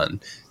job done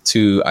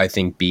to, I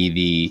think,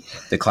 be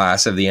the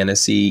class of the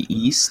NFC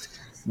East.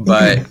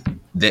 But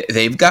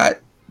they've got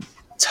a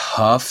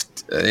tough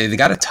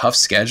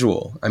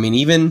schedule. I mean,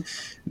 even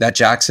that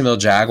Jacksonville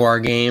Jaguar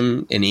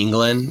game in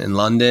England, in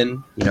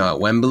London, at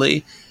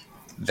Wembley,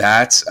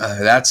 that's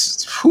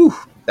going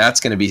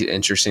to be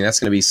interesting. That's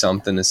going to be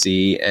something to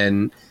see.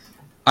 And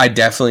I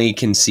definitely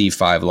can see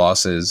 5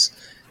 losses,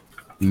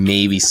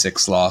 maybe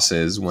 6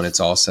 losses when it's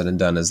all said and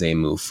done as they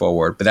move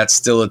forward. But that's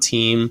still a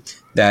team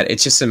that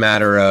it's just a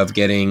matter of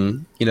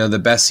getting, the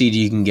best seed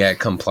you can get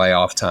come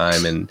playoff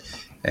time.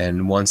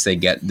 And once they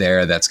get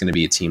there, that's going to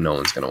be a team no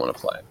one's going to want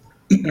to play.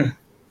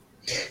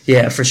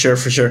 Yeah, for sure.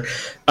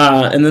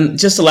 And then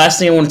just the last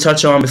thing I want to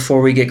touch on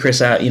before we get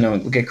Chris out,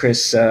 get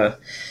Chris out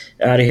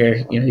of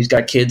here. He's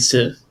got kids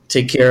to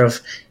take care of.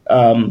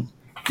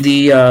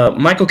 The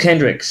Michael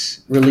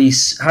Kendricks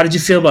release, how did you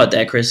feel about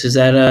that, Chris? Is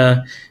that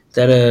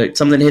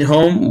something that hit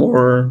home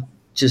or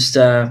just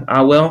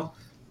well?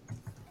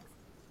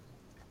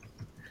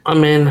 I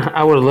mean,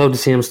 I would have loved to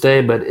see him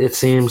stay, but it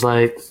seems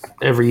like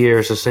every year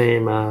it's the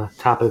same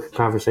topic of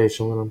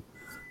conversation with him.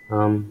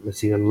 Is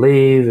he going to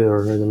leave,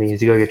 or is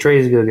he going to get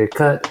traded? Is he going to get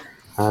cut?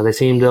 They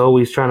seem to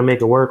always trying to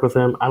make it work with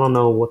him. I don't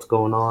know what's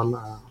going on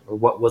or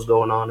what was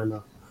going on in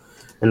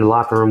the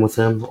locker room with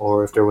him,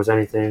 or if there was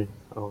anything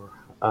or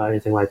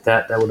anything like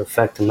that would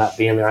affect him not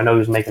being there. I know he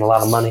was making a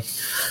lot of money.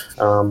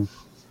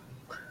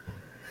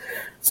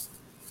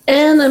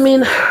 And I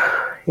mean,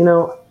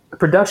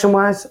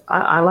 production-wise,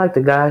 I like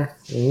the guy.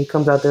 He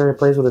comes out there and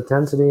plays with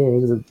intensity,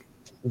 and he's a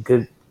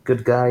good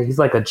guy. He's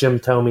like a Jim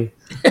Thome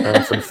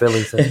for the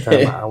Phillies.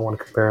 I want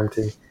to compare him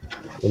to.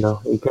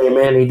 He came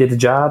in, he did the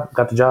job,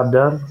 got the job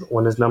done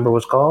when his number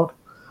was called.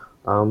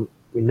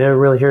 We never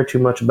really hear too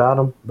much about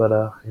him, but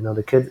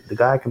the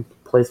guy can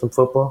play some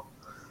football.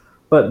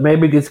 But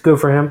maybe it's good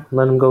for him.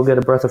 Let him go get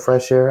a breath of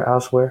fresh air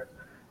elsewhere.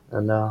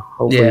 And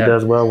hopefully he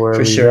does well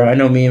wherever for sure. I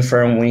know me and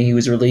Fern, when he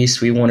was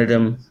released, we wanted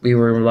him. We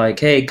were like,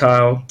 hey,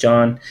 Kyle,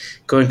 John,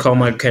 go ahead and call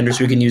Michael Kendricks.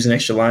 We can use an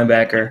extra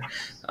linebacker.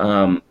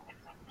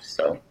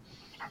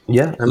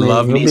 Yeah, I mean,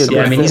 Love he'll me be a some.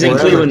 good fit he's in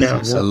wherever. Cleveland now.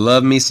 I So.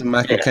 love me some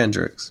Michael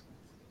Kendricks.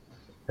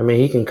 I mean,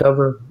 he can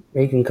cover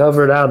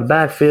it out of the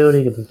backfield.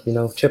 He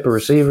can, chip a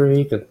receiver.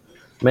 He can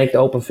make the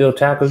open field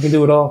tackle. He can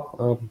do it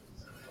all.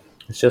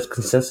 It's just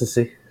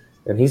consistency,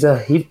 and he's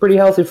pretty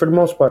healthy for the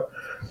most part.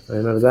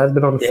 The guy's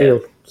been on the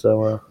field,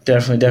 so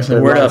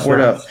definitely. Word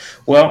up.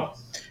 Well,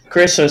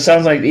 Chris, so it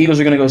sounds like the Eagles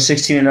are going to go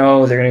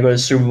 16-0. They're going to go to the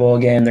Super Bowl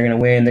again. They're going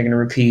to win. They're going to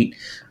repeat.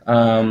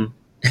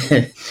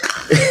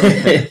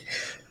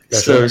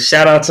 So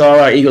shout out to all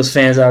our Eagles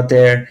fans out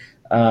there.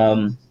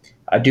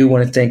 I do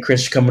want to thank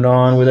Chris for coming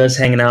on with us,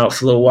 hanging out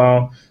for a little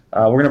while.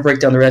 We're going to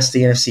break down the rest of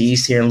the NFC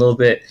East here in a little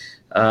bit.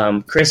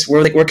 Chris,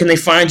 where can they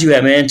find you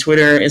at, man?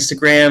 Twitter,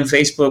 Instagram,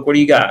 Facebook, what do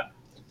you got?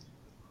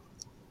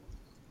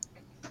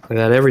 I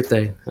got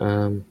everything.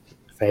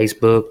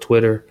 Facebook,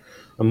 Twitter.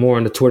 I'm more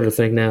on the Twitter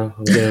thing now.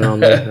 I'm getting on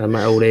there at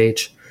my old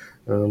age.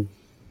 But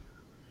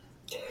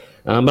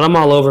I'm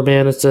all over,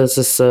 man. It's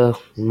just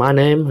my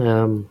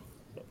name.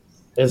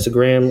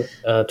 Instagram,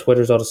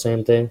 Twitter's all the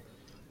same thing.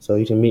 So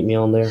you can meet me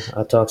on there.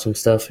 I talk some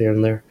stuff here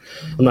and there.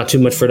 I'm not too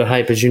much for the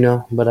hype, as you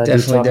know, but I do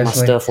talk my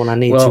stuff when I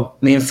need to. Well,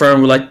 me and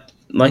Fern would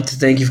like to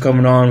thank you for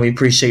coming on. We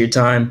appreciate your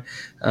time,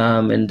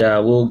 and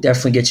we'll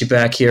definitely get you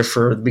back here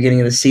for the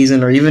beginning of the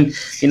season, or even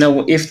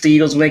if the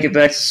Eagles make it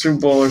back to the Super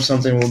Bowl or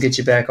something, we'll get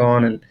you back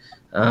on. And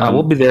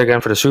we'll be there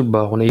again for the Super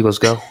Bowl when the Eagles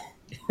go.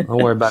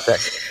 Don't worry about that.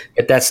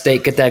 Get that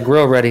steak, get that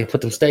grill ready,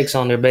 put them steaks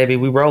on there, baby.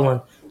 We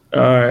rolling.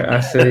 All right, I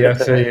feel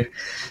you.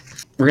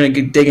 We're going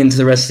to dig into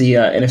the rest of the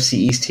NFC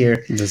East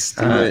here in just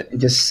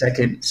a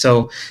second.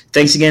 So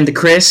thanks again to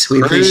Chris. We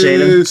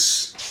appreciate him.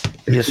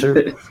 Yes,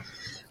 sir.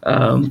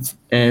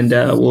 And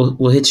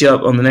we'll hit you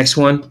up on the next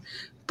one.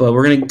 But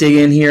we're going to dig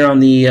in here on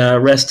the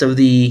rest of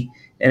the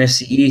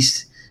NFC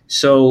East.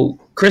 So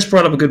Chris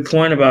brought up a good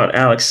point about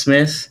Alex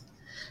Smith.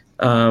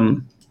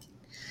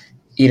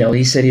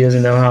 He said he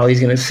doesn't know how he's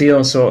going to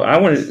feel. So how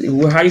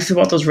do you feel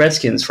about those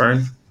Redskins,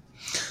 Fern?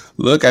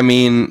 Look, I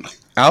mean,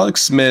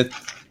 Alex Smith,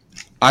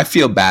 I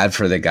feel bad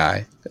for the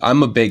guy.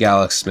 I'm a big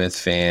Alex Smith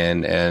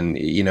fan, and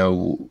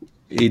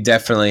he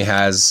definitely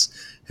has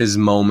his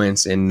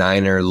moments in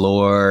Niner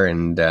lore,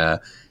 and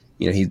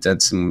he's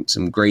done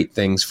some great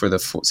things for the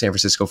San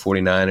Francisco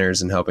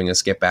 49ers and helping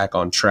us get back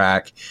on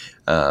track.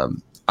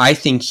 I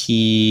think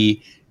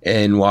he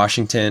in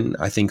Washington,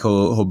 I think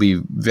he'll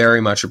be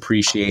very much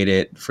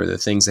appreciated for the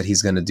things that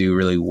he's going to do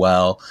really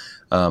well.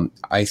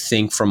 I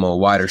think from a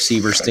wide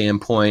receiver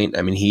standpoint,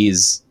 I mean,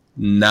 he's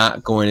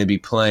not going to be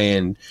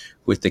playing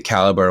with the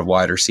caliber of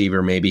wide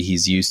receiver maybe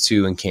he's used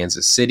to in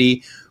Kansas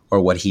City or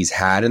what he's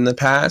had in the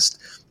past.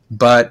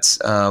 But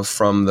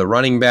from the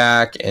running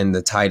back and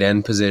the tight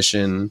end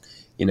position,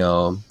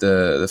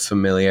 the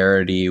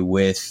familiarity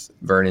with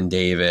Vernon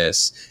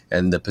Davis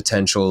and the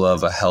potential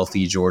of a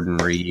healthy Jordan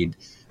Reed,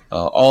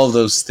 all of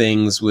those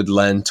things would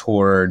lend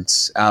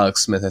towards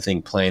Alex Smith, I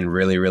think, playing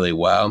really, really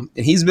well.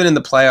 And he's been in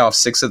the playoffs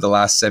 6 of the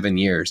last 7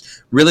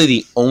 years. Really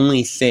the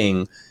only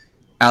thing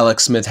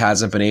Alex Smith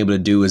hasn't been able to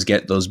do is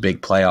get those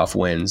big playoff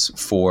wins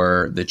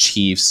for the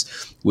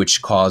Chiefs,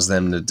 which caused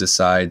them to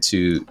decide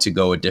to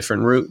go a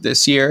different route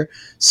this year.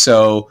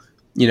 So,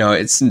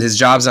 his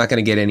job's not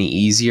going to get any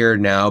easier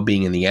now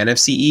being in the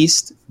NFC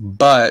East,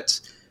 but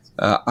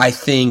I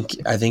think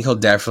he'll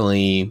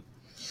definitely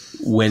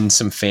win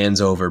some fans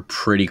over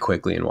pretty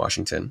quickly in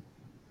Washington.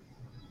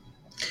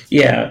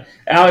 Yeah,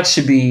 Alex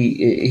should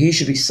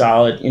be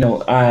solid.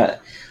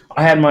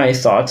 I had my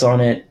thoughts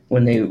on it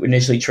when they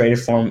initially traded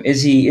for him.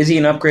 Is he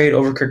an upgrade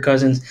over Kirk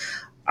Cousins?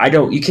 I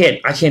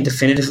can't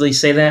definitively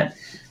say that.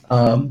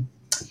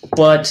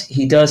 But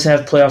he does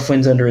have playoff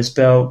wins under his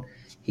belt.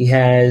 He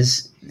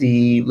has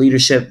the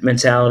leadership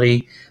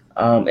mentality.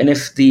 And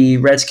if the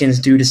Redskins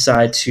do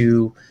decide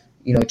to,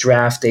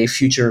 draft a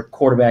future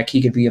quarterback,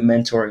 he could be a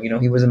mentor.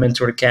 He was a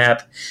mentor to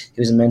Cap. He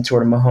was a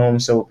mentor to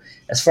Mahomes. So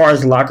as far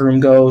as the locker room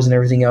goes and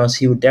everything else,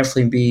 he would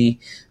definitely be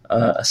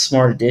a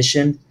smart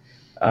addition.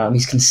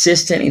 He's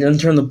consistent. He doesn't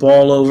turn the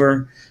ball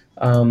over.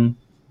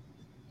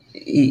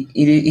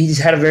 He's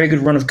had a very good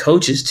run of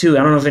coaches, too.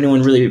 I don't know if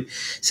anyone really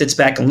sits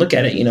back and look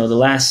at it. The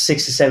last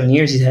 6 to 7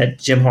 years, he's had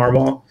Jim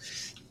Harbaugh,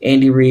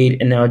 Andy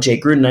Reid, and now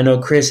Jake Gruden. I know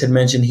Chris had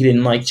mentioned he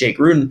didn't like Jake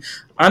Gruden.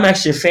 I'm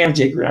actually a fan of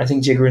Jake Gruden. I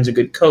think Jake Gruden's a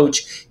good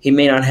coach. He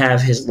may not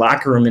have his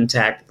locker room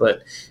intact,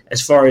 but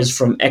as far as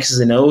from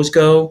X's and O's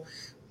go,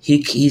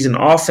 he's an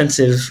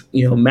offensive,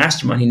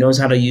 mastermind. He knows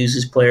how to use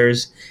his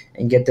players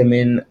and get them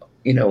in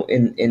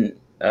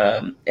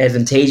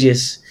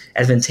advantageous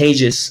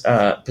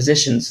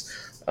positions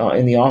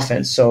in the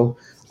offense. So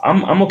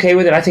I'm okay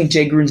with it. I think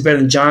Jay Gruden's better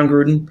than John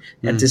Gruden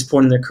at this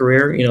point in their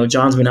career.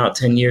 John's been out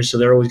 10 years, so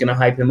they're always going to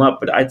hype him up.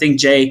 But I think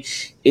Jay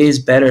is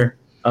better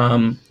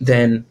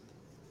than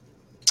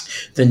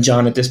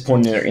John at this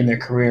point in their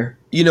career.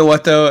 You know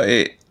what, though?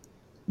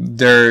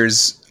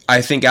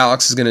 I think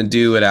Alex is going to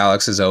do what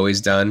Alex has always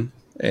done.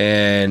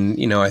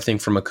 And, I think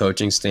from a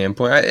coaching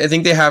standpoint, I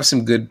think they have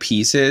some good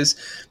pieces.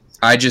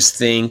 I just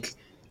think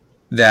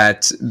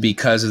that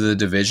because of the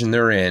division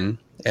they're in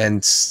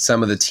and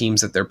some of the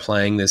teams that they're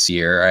playing this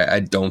year, I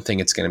don't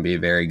think it's going to be a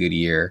very good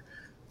year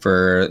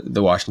for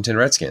the Washington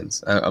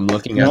Redskins. I'm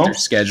looking at their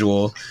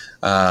schedule.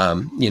 Do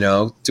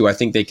I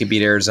think they could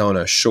beat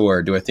Arizona?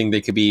 Sure. Do I think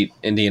they could beat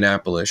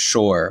Indianapolis?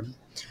 Sure.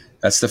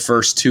 That's the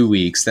first 2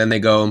 weeks. Then they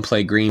go and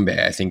play Green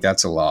Bay. I think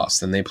that's a loss.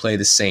 Then they play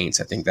the Saints.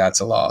 I think that's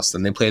a loss.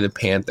 Then they play the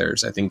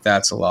Panthers. I think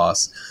that's a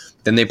loss.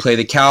 Then they play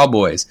the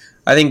Cowboys.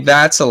 I think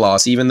that's a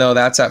loss, even though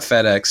that's at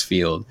FedEx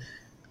Field.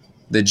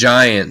 The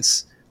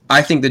Giants.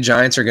 I think the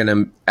Giants are going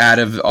to, out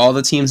of all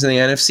the teams in the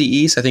NFC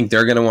East, I think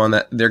they're going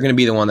to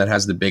be the one that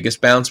has the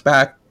biggest bounce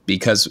back,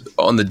 because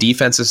on the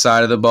defensive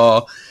side of the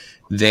ball,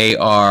 they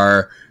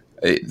are.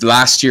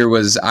 Last year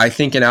was, I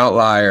think, an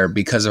outlier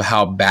because of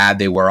how bad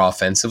they were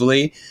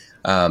offensively.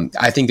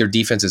 I think their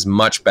defense is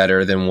much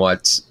better than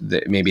what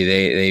maybe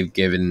they've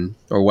given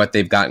or what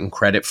they've gotten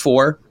credit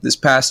for this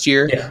past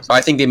year. Yeah. So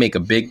I think they make a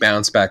big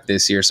bounce back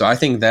this year. So I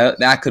think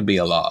that could be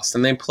a loss.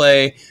 And they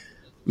play,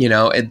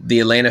 the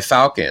Atlanta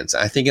Falcons.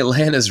 I think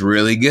Atlanta's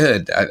really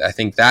good. I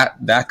think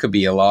that could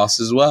be a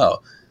loss as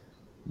well.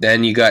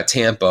 Then you got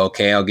Tampa.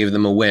 Okay, I'll give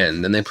them a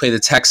win. Then they play the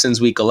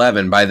Texans week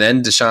 11. By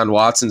then, Deshaun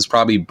Watson's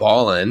probably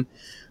balling.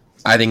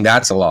 I think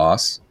that's a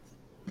loss.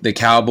 The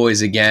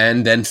Cowboys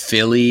again, then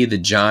Philly, the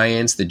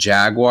Giants, the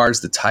Jaguars,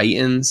 the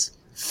Titans,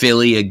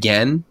 Philly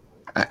again.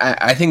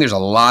 I think there's a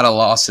lot of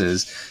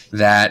losses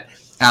that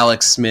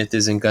Alex Smith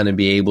isn't going to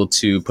be able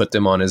to put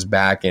them on his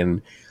back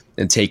and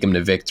take them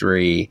to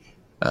victory.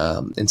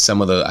 In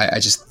some of I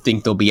just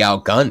think they'll be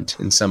outgunned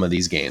in some of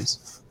these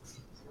games.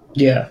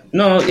 Yeah,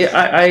 no,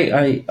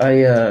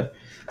 I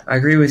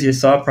agree with your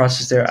thought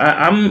process there.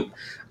 I'm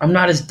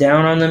not as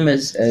down on them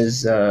as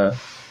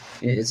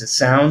it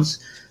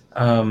sounds.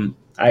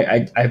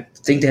 I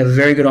think they have a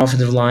very good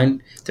offensive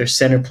line. Their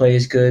center play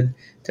is good.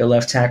 Their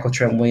left tackle,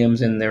 Trent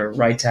Williams, and their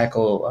right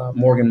tackle,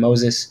 Morgan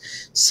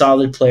Moses,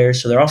 solid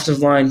players. So their offensive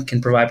line can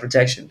provide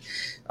protection.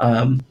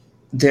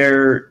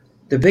 Their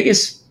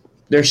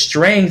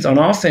strength on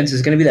offense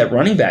is going to be that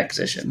running back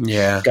position.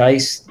 Yeah.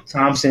 Geis,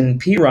 Thompson,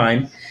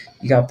 Pirine.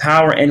 You got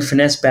power and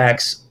finesse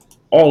backs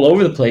all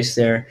over the place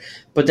there.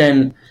 But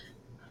then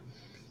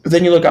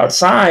you look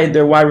outside,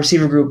 their wide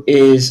receiver group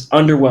is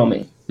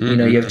underwhelming.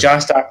 Mm-hmm. You have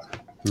Josh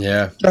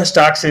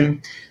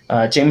Doxson,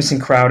 Jamison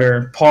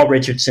Crowder, Paul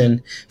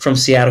Richardson from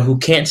Seattle, who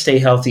can't stay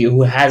healthy,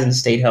 who hasn't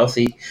stayed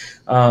healthy.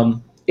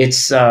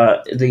 It's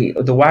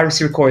the wide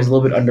receiver core is a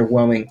little bit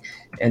underwhelming.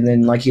 And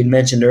then, like you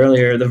mentioned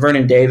earlier, the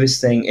Vernon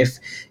Davis thing,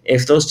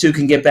 if those two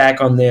can get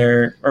back on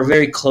there or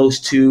very close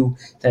to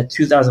that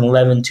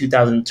 2011,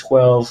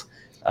 2012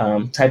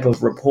 type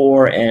of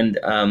rapport and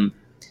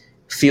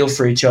feel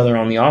for each other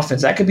on the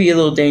offense, that could be a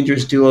little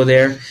dangerous duo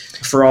there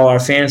for all our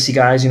fantasy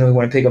guys. We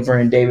want to pick up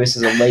Vernon Davis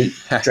as a late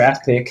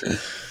draft pick.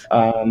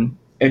 And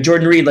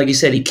Jordan Reed, like you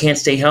said, he can't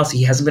stay healthy.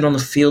 He hasn't been on the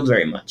field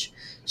very much.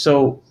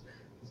 So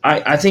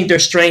I think their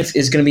strength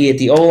is going to be at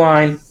the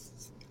O-line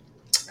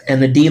and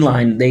the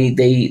D-line.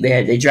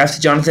 They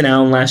drafted Jonathan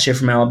Allen last year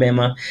from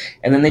Alabama,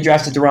 and then they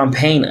drafted Deron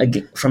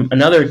Payne from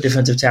another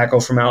defensive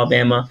tackle from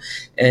Alabama.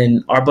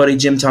 And our buddy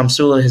Jim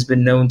Tomsula has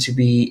been known to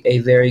be a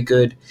very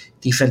good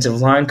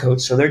defensive line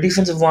coach. So their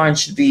defensive line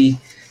should be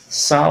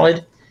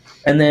solid.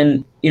 And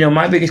then,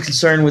 my biggest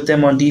concern with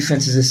them on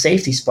defense is a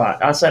safety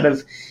spot. Outside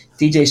of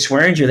DJ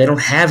Swearinger, they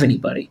don't have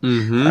anybody.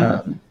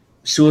 Mm-hmm.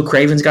 Sua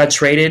Cravens got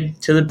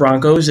traded to the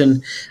Broncos,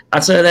 and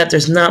outside of that,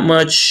 there's not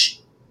much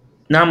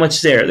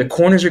there. The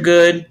corners are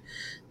good.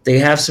 They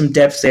have some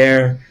depth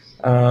there.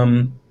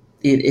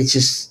 It's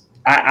just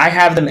I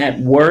have them at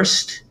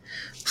worst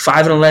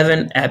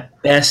 5-11,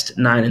 at best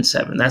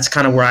 9-7. That's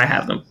kind of where I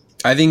have them.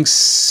 I think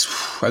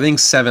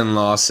 7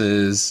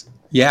 losses.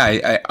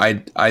 Yeah,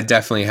 I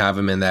definitely have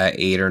them in that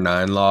 8 or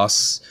 9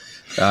 loss,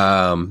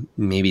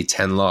 maybe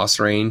 10 loss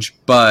range.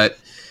 But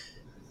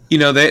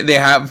they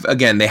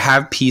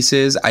have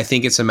pieces. I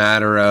think it's a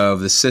matter of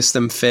the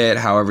system fit,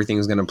 how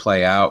everything's going to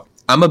play out.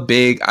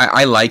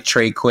 I like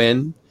Trey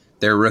Quinn,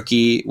 their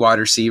rookie wide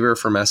receiver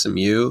from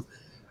SMU.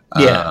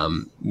 Yeah.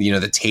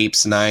 The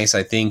tape's nice.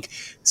 I think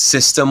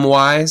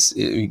system-wise,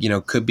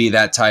 could be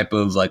that type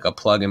of like a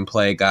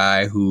plug-and-play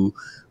guy who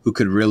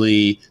could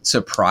really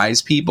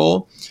surprise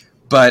people.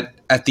 But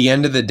at the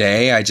end of the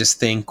day, I just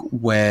think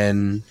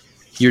when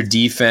your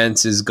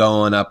defense is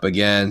going up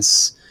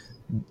against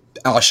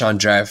Alshon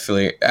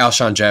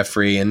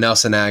Jeffrey and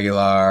Nelson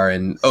Aguilar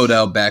and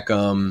Odell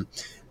Beckham,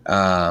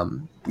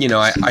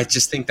 I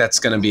just think that's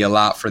going to be a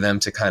lot for them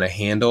to kind of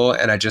handle.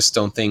 And I just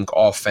don't think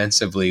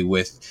offensively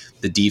with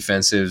the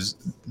defensives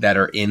that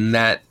are in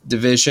that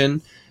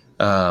division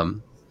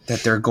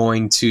that they're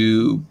going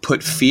to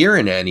put fear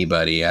in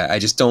anybody. I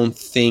just don't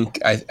think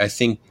 – I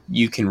think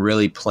you can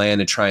really plan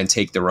to try and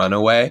take the run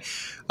away.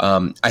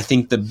 I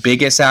think the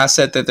biggest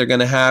asset that they're going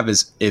to have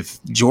is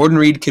if Jordan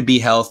Reed could be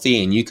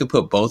healthy and you could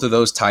put both of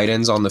those tight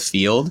ends on the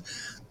field,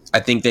 I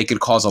think they could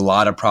cause a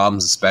lot of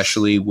problems,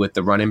 especially with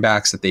the running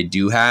backs that they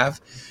do have.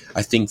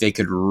 I think they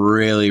could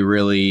really,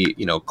 really,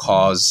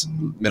 cause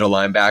middle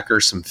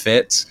linebackers some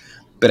fits.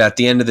 But at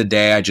the end of the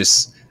day,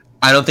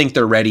 I don't think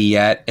they're ready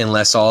yet,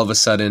 unless all of a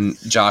sudden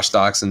Josh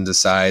Doxson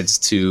decides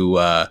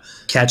to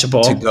catch a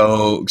ball,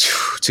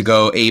 to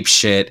go ape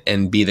shit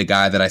and be the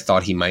guy that I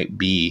thought he might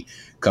be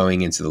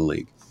going into the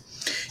league.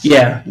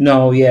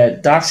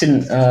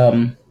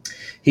 Doxson.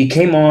 He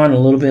came on a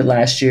little bit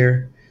last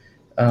year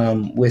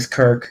with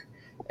Kirk,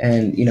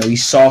 and you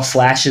saw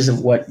flashes of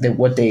what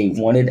they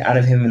wanted out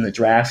of him in the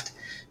draft.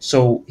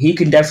 So he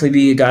could definitely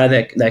be a guy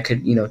that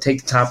could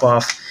take the top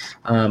off.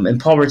 And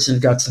Paul Richardson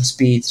got some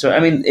speed. So, I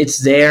mean, it's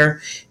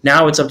there.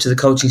 Now it's up to the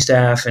coaching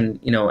staff and,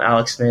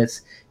 Alex Smith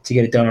to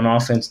get it done on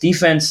offense.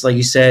 Defense, like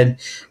you said,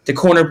 the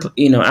corner,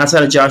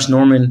 outside of Josh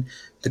Norman,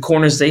 the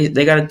corners, they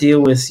got to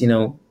deal with,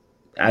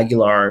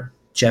 Aguilar,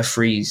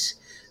 Jeffries,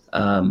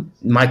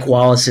 Mike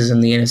Wallace is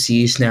in the NFC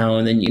East now.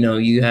 And then,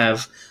 you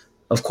have,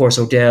 of course,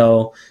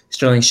 Odell,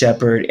 Sterling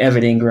Shepard,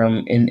 Evan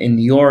Ingram in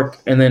New York.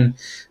 And then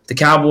the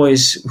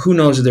Cowboys, who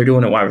knows what they're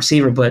doing at wide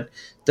receiver. But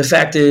the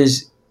fact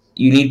is,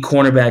 you need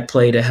cornerback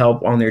play to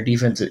help on their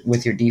defense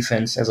with your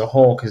defense as a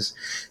whole, because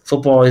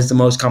football is the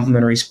most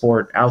complementary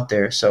sport out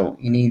there. So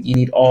you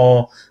need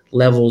all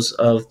levels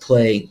of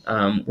play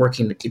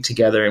working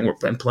together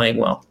and playing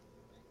well.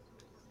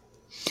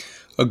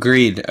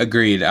 Agreed.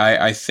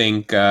 I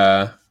think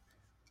the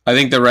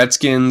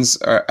Redskins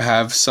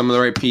have some of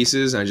the right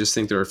pieces. I just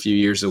think they're a few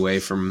years away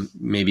from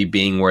maybe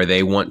being where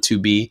they want to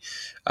be.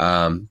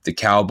 The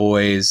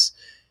Cowboys.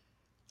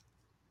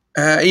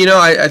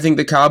 I think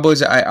the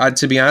Cowboys, I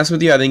to be honest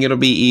with you, I think it'll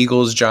be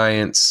Eagles,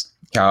 Giants.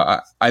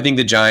 I think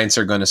the Giants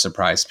are going to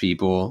surprise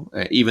people,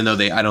 even though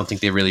I don't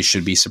think they really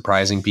should be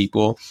surprising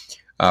people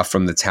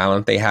from the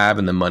talent they have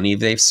and the money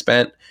they've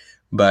spent.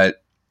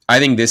 But I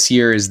think this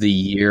year is the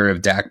year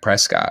of Dak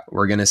Prescott.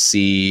 We're going to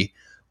see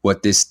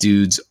what this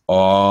dude's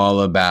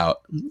all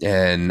about.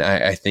 And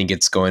I think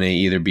it's going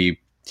to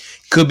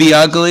could be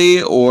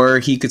ugly, or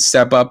he could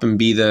step up and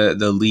be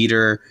the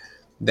leader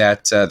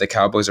that the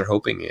Cowboys are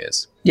hoping he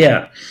is.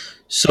 Yeah.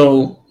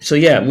 So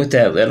with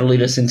that'll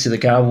lead us into the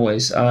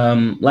Cowboys.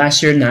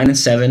 Last year,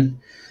 9-7.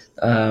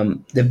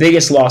 The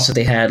biggest loss that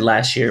they had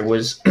last year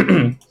was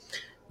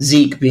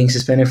Zeke being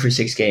suspended for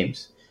 6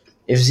 games.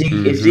 If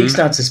Zeke's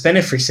not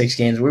suspended for 6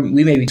 games,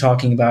 we may be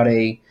talking about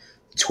a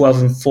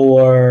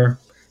 12-4,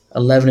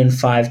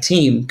 11-5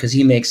 team, because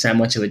he makes that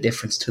much of a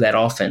difference to that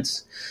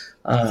offense.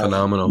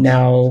 Phenomenal.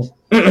 Now,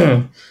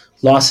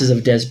 losses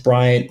of Dez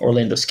Bryant,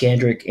 Orlando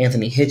Scandrick,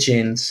 Anthony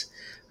Hitchens.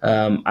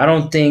 I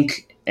don't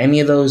think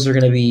any of those are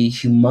going to be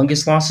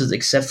humongous losses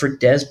except for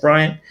Dez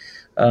Bryant,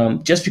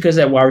 just because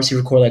that wide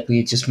receiver core, like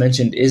we just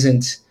mentioned,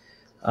 isn't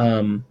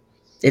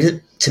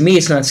to me,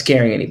 it's not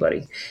scaring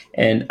anybody.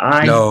 And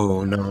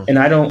No. And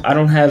I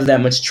don't have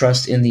that much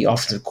trust in the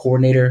offensive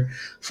coordinator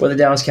for the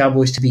Dallas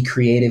Cowboys to be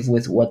creative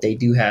with what they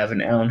do have.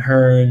 And Alan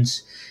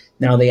Hearns,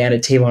 now they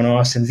added Tavon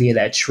Austin via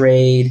that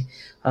trade.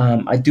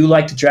 I do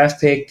like the draft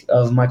pick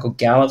of Michael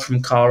Gallup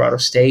from Colorado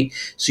State.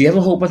 So you have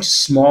a whole bunch of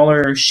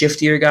smaller,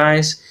 shiftier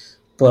guys.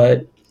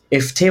 But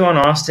if Tavon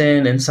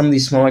Austin and some of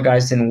these smaller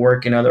guys didn't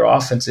work in other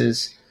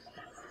offenses,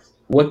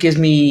 what gives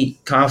me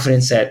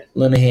confidence that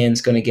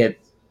Linehan's going to get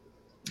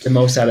the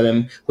most out of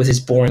them with his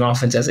boring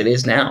offense as it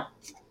is now?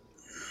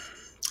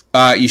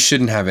 You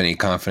shouldn't have any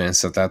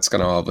confidence that that's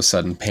going to all of a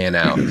sudden pan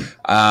out.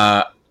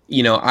 I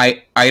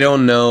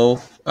don't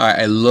know.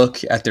 I look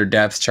at their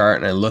depth chart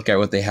and I look at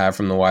what they have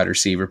from the wide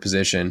receiver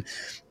position.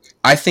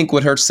 I think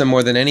what hurts them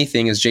more than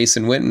anything is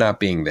Jason Witten not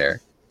being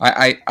there.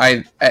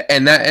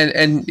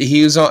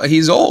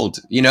 He's old.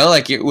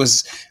 It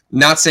was,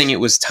 not saying it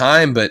was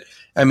time, but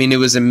I mean, it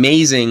was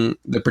amazing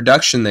the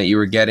production that you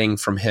were getting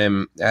from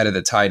him out of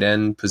the tight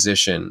end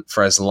position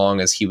for as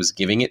long as he was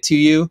giving it to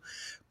you.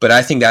 But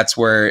I think that's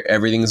where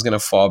everything's going to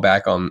fall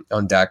back on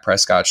Dak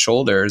Prescott's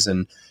shoulders.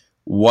 And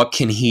what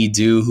can he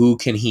do? Who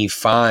can he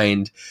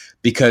find?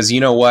 Because you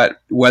know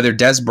what? Whether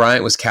Dez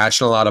Bryant was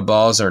catching a lot of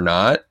balls or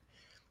not,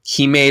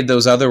 he made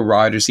those other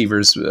wide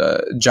receivers'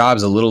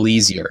 jobs a little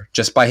easier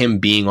just by him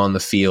being on the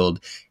field.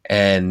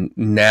 And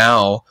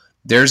now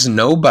there's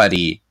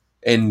nobody.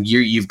 And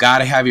you've got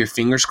to have your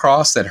fingers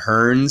crossed that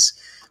Hearns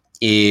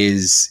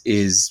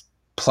is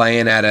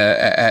playing at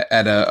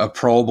a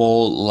Pro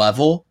Bowl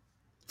level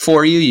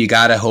for you. You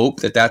got to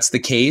hope that that's the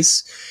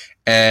case.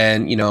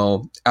 And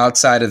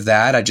outside of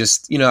that, I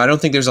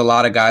don't think there's a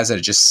lot of guys that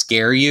just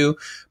scare you.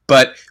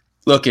 But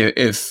look,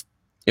 if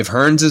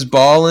Hearns is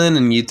balling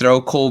and you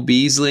throw Cole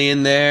Beasley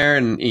in there,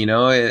 and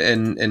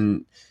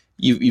and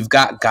you've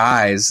got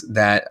guys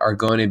that are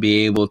going to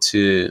be able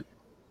to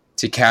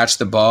catch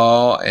the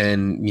ball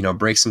and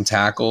break some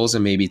tackles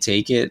and maybe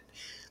take it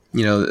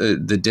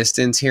the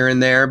distance here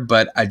and there.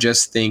 But I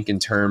just think in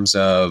terms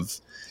of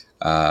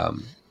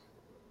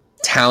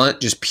talent,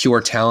 just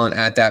pure talent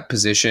at that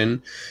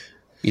position,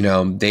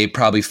 they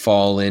probably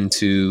fall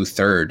into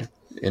third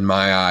in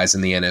my eyes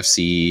in the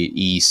NFC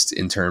East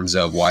in terms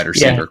of wide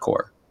receiver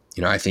core.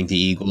 I think the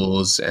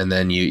Eagles, and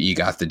then you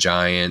got the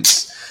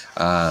Giants.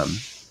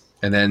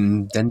 And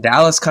then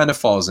Dallas kind of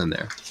falls in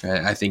there,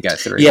 I think, at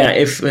 3. Yeah,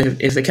 if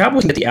the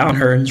Cowboys get the Allen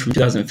Hurns from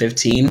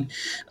 2015,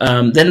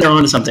 then they're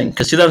on to something.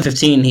 Because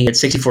 2015, he had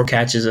 64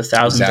 catches,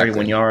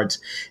 1,031 yards,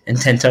 and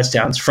 10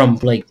 touchdowns from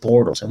Blake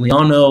Bortles. And we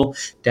all know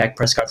Dak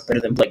Prescott's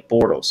better than Blake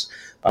Bortles.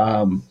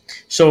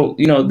 So,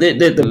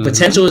 the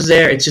potential is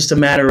there. It's just a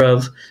matter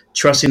of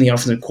trusting the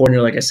offensive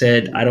coordinator. Like I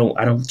said, I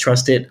don't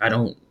trust it. I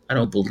don't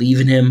believe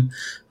in him.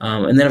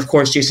 And then, of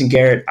course, Jason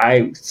Garrett,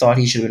 I thought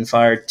he should have been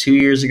fired 2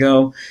 years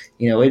ago.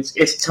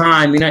 It's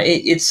time.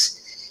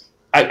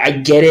 I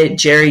get it,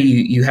 Jerry.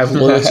 You have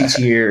loyalty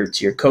to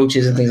your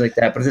coaches and things like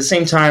that. But at the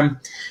same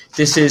time,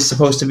 this is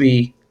supposed to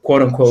be,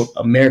 quote unquote,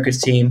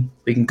 America's team.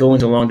 We can go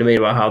into a long debate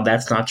about how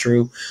that's not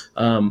true.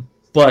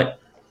 But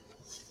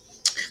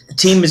the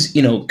team is,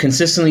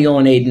 consistently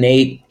going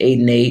 8-8,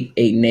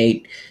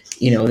 8-8,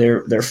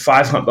 8-8. They're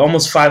 500,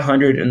 almost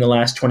 500 in the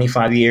last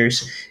 25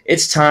 years.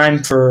 It's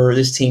time for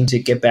this team to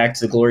get back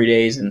to the glory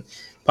days and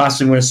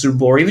possibly win a Super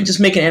Bowl, or even just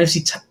make an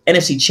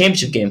NFC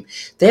Championship game.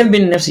 They haven't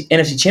been in an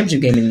NFC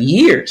Championship game in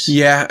years.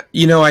 Yeah,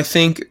 I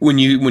think when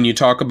you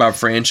talk about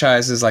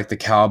franchises like the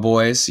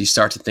Cowboys, you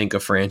start to think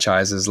of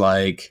franchises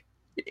like,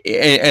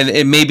 and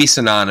it may be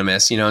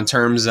synonymous, in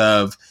terms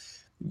of,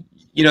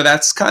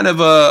 that's kind of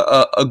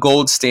a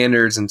gold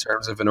standards in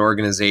terms of an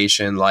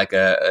organization like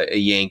a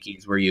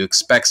Yankees, where you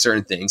expect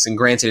certain things. And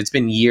granted, it's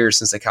been years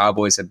since the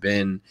Cowboys have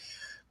been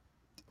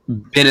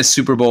a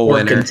Super Bowl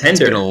winner. Contender. It's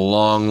been a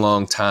long,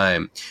 long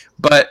time.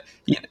 But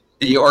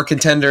or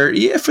contender,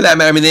 yeah, for that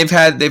matter. I mean,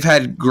 they've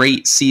had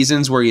great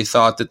seasons where you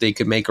thought that they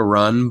could make a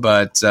run,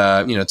 but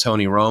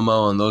Tony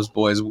Romo and those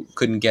boys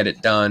couldn't get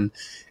it done.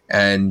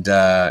 And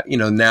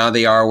now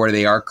they are where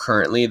they are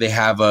currently. They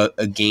have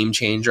a game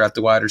changer at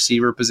the wide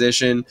receiver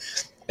position,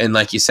 and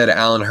like you said,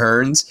 Allen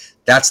Hurns.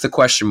 That's the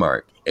question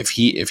mark. If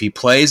he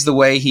plays the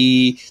way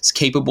he's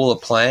capable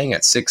of playing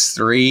at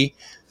 6'3",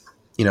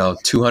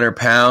 200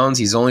 pounds.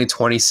 He's only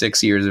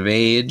 26 years of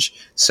age,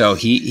 so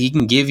he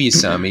can give you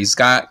some. He's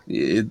got.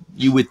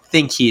 You would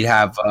think he'd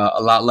have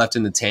a lot left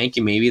in the tank,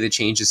 and maybe the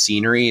change of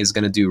scenery is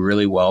going to do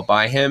really well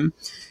by him.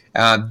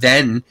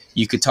 Then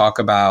you could talk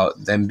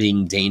about them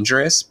being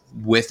dangerous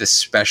with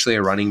especially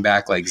a running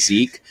back like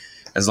Zeke,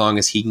 as long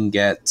as he can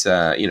get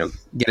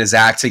his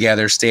act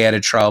together, stay out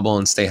of trouble,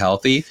 and stay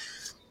healthy.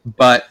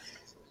 But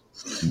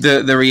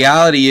the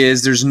reality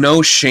is there's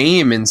no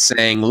shame in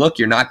saying, look,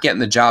 you're not getting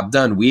the job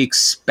done. We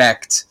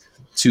expect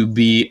to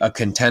be a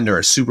contender,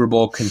 a Super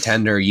Bowl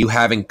contender. You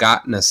haven't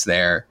gotten us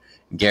there,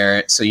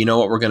 Garrett. So you know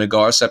what? We're going to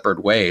go our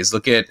separate ways.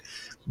 Look at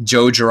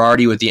Joe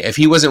Girardi if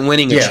he wasn't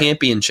winning a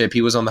championship,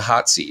 he was on the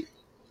hot seat.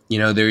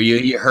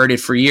 You heard it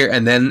for years.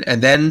 And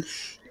then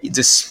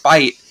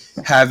despite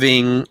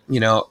having,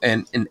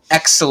 an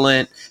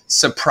excellent,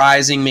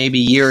 surprising, maybe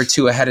year or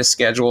two ahead of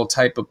schedule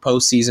type of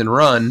postseason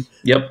run.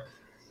 Yep.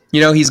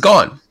 He's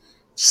gone.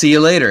 See you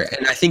later.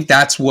 And I think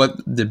that's what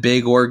the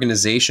big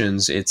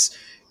organizations, it's,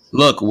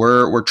 look,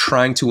 we're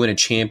trying to win a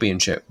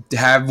championship.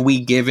 Have we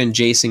given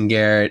Jason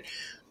Garrett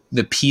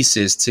the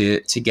pieces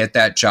to get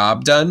that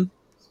job done?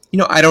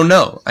 I don't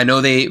know. I know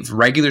they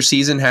regular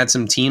season had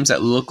some teams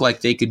that looked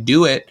like they could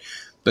do it,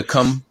 but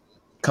come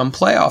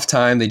playoff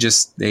time,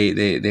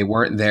 they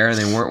weren't there and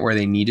they weren't where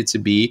they needed to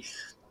be.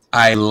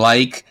 I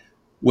like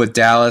what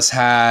Dallas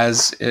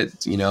has, the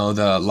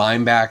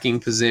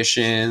linebacking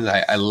position.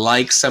 I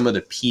like some of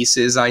the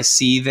pieces I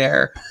see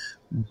there,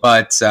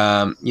 but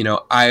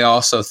I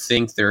also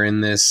think they're in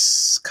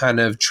this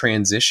kind of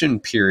transition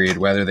period,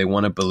 whether they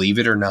want to believe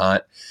it or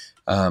not,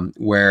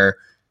 where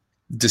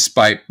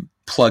despite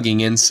plugging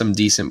in some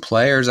decent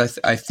players,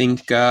 I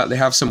think they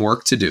have some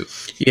work to do.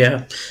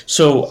 Yeah.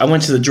 So I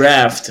went to the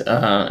draft,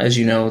 as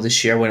you know,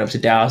 this year. I went up to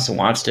Dallas and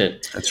watched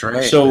it. That's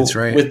right. So that's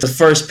right. With the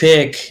first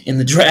pick in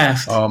the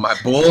draft. Oh, my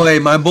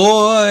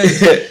boy.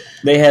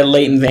 They had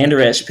Leighton Vander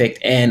Esch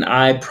picked, and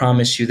I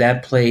promise you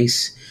that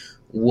place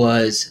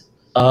was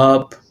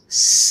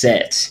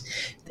upset.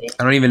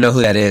 I don't even know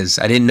who that is.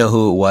 I didn't know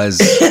who it was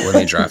when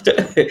they drafted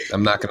him.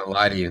 I'm not going to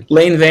lie to you.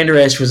 Leighton Vander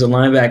Esch was a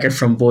linebacker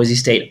from Boise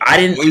State.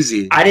 I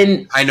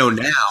know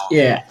now.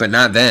 Yeah. But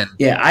not then.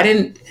 Yeah, I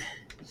didn't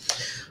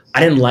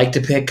like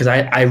the pick because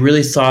I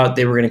really thought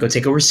they were going to go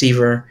take a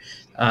receiver.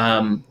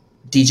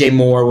 DJ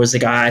Moore was the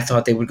guy I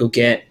thought they would go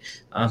get.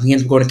 He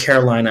ended up going to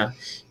Carolina.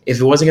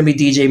 If it wasn't going to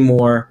be DJ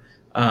Moore,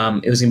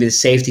 it was going to be the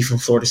safety from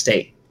Florida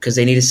State because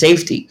they need a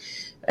safety.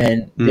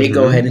 And they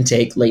go ahead and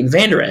take Leighton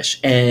Vander Esch.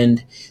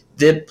 And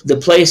the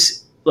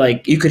place,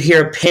 like, you could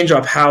hear a pin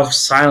drop how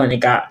silent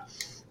it got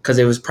because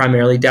it was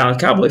primarily Dallas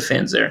Cowboys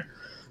fans there.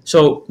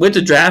 So with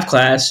the draft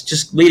class,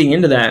 just leading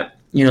into that,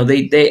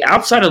 they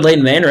outside of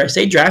Leighton Vander Esch,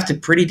 they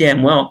drafted pretty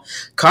damn well.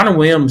 Connor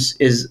Williams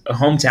is a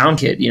hometown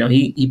kid.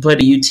 He played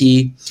at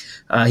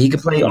UT. He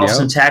could play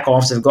offensive tackle,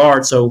 offensive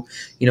guard. So,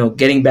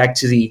 getting back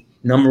to the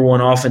number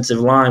one offensive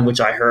line, which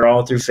I heard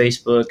all through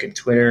Facebook and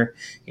Twitter,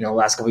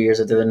 last couple of years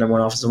that they're the number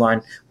one offensive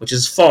line, which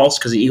is false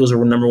because the Eagles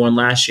were number one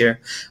last year.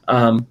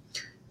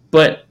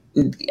 But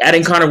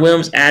adding Connor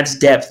Williams adds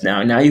depth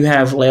now. Now you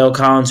have La'el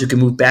Collins who can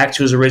move back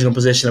to his original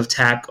position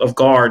of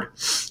guard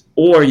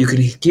or you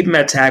can keep him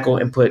at tackle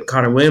and put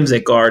Connor Williams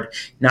at guard.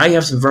 Now you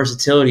have some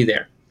versatility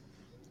there.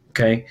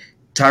 Okay,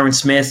 Tyron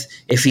Smith,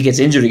 if he gets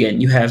injured again,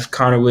 you have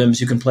Connor Williams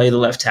who can play the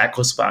left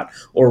tackle spot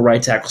or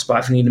right tackle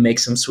spot if you need to make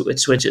some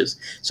switches.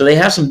 So they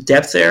have some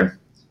depth there.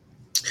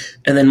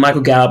 And then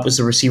Michael Gallup was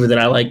the receiver that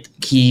I liked.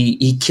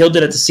 He killed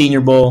it at the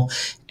Senior Bowl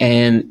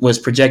and was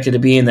projected to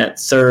be in that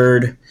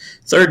third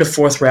to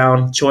fourth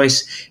round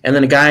choice. And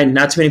then a guy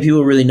not too many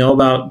people really know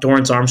about,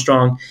 Dorrance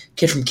Armstrong,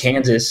 kid from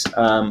Kansas.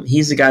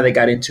 He's the guy that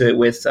got into it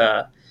with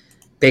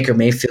Baker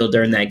Mayfield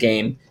during that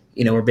game,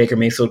 where Baker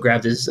Mayfield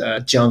grabbed his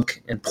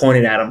junk and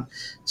pointed at him.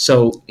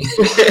 So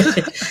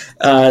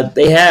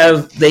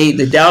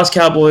the Dallas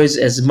Cowboys,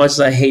 as much as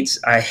I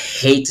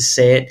hate to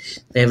say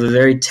it, they have a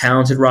very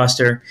talented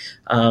roster,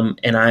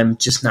 and I'm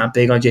just not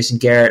big on Jason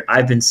Garrett.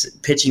 I've been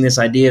pitching this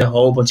idea to a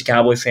whole bunch of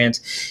Cowboy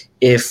fans.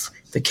 If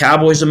the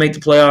Cowboys don't make the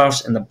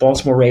playoffs and the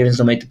Baltimore Ravens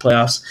don't make the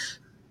playoffs,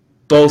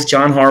 both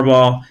John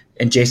Harbaugh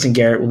and Jason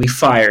Garrett will be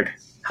fired.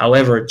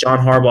 However, John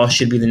Harbaugh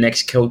should be the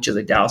next coach of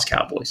the Dallas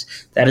Cowboys.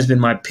 That has been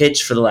my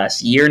pitch for the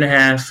last year and a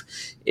half.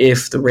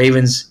 If the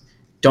Ravens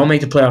don't make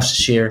the playoffs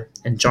this year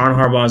and John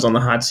Harbaugh is on the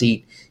hot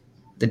seat,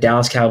 the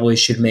Dallas Cowboys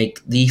should make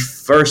the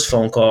first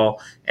phone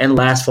call and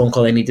last phone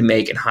call they need to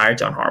make and hire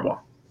John Harbaugh.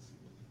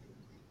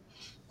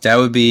 That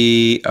would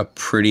be a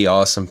pretty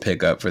awesome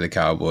pickup for the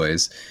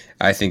Cowboys.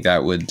 I think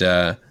that would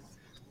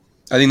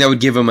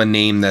give them a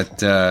name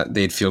that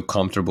they'd feel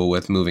comfortable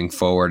with moving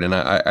forward, and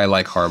I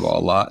like Harbaugh a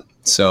lot.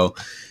 So,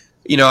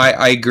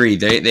 I agree.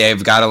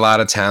 They've got a lot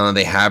of talent.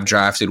 They have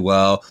drafted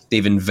well.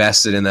 They've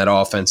invested in that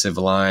offensive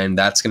line.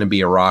 That's going to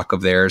be a rock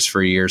of theirs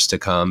for years to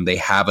come. They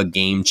have a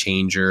game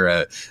changer,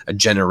 a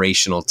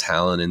generational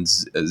talent in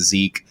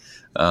Zeke.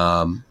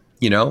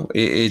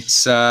 It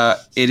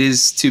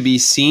is to be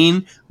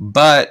seen,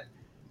 but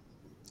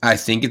I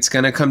think it's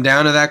going to come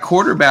down to that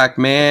quarterback,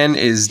 man.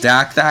 Is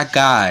Dak that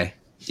guy?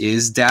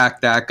 Is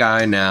Dak that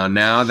guy now?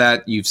 Now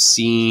that you've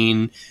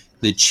seen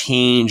the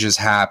change has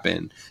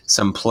happened.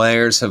 Some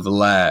players have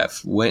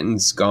left.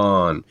 Witten's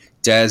gone.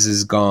 Dez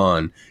is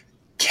gone.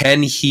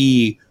 Can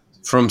he,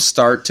 from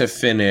start to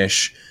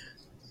finish,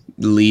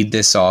 lead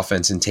this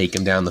offense and take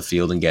him down the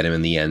field and get him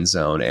in the end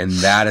zone? And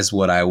that is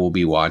what I will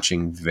be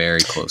watching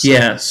very closely.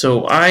 Yeah,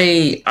 so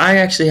I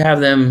actually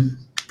have them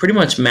pretty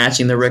much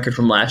matching the record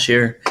from last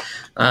year,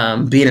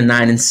 being a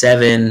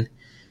 9-7,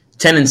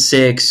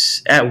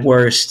 10-6, at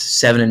worst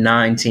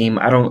 7-9 team.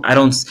 I don't.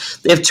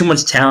 They have too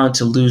much talent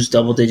to lose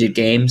double-digit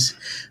games.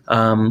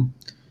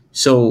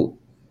 So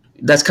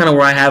that's kind of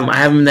where I have them. I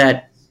have them in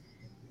that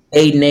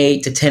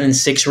 8-8 to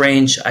 10-6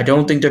 range. I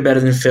don't think they're better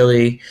than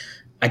Philly.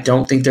 I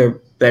don't think they're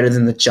better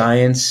than the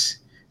Giants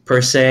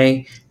per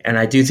se, and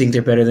I do think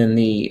they're better than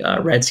the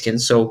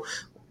Redskins. So,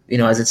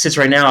 as it sits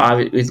right now,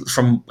 I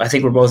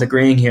think we're both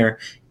agreeing here.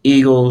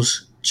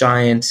 Eagles,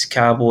 Giants,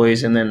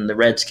 Cowboys, and then the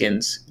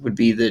Redskins would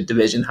be the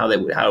division how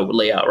it would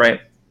lay out,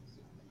 right?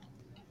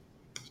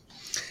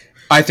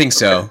 I think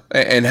so.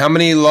 And how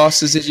many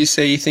losses did you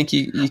say you think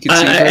you could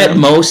see? At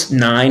most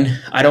 9.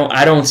 I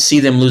don't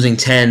see them losing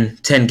 10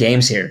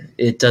 games here.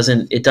 It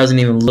doesn't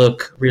even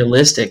look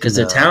realistic because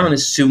their talent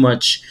is too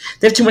much.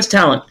 They have too much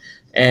talent.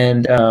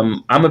 And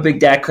I'm a big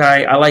Dak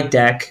guy. I like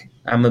Dak.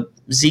 I'm a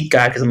Zeke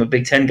guy because I'm a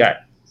Big Ten guy.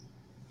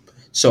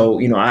 So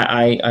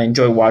I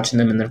enjoy watching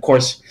them. And then of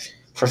course,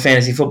 for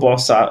fantasy football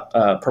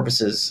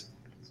purposes,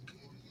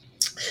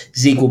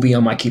 Zeke will be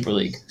on my keeper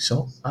league,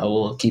 so I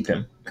will keep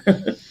him.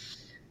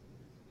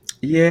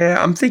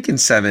 Yeah, I'm thinking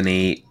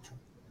 7-8.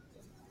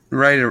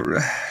 Right.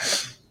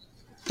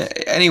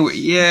 Anyway,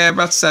 yeah,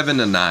 about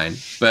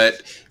 7-9.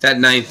 But that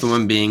ninth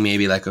one being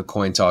maybe like a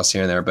coin toss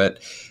here and there. But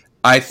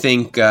I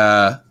think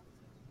they'll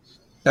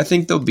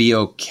be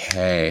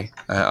okay.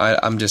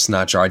 I'm just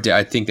not sure.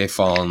 I think they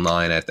fall in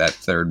line at that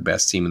third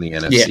best team in the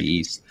NFC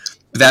East.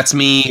 But that's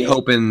me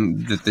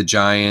hoping that the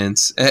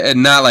Giants,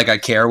 and not like I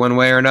care one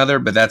way or another,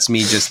 but that's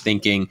me just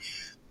thinking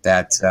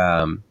that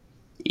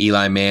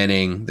Eli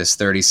Manning, this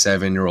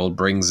 37-year-old,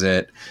 brings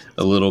it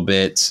a little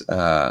bit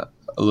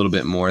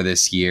more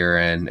this year,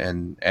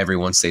 and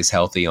everyone stays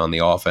healthy on the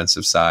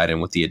offensive side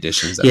and with the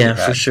additions.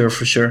 For sure.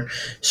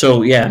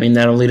 So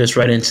that'll lead us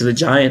right into the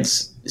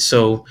Giants.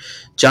 So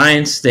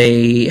Giants,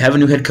 they have a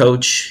new head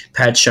coach,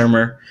 Pat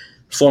Shurmur,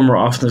 former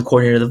offensive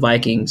coordinator of the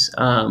Vikings.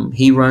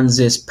 He runs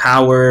this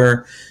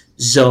power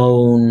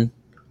zone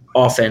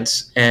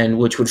offense, and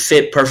which would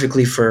fit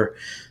perfectly for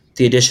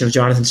the addition of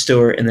Jonathan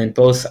Stewart and then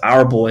both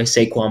our boy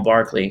Saquon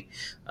Barkley.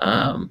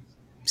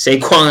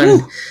 Saquon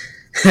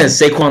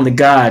the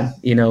God,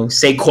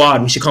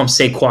 Saquad. We should call him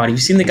Saquad. Have you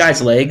seen the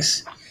guy's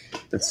legs?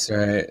 That's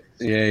right.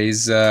 Yeah,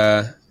 he's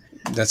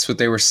that's what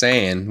they were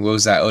saying. What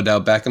was that?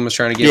 Odell Beckham was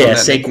trying to get on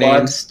that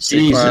nickname.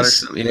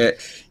 Jesus. Yeah.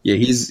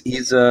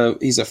 He's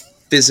a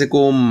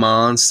physical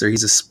monster.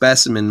 He's a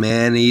specimen,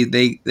 man.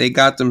 They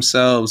got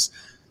themselves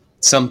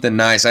something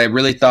nice. I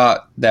really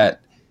thought that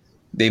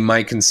they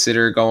might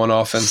consider going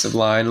offensive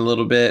line a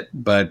little bit,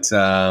 but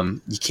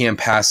you can't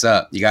pass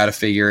up. You got to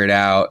figure it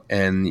out,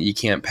 and you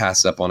can't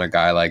pass up on a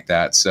guy like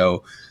that.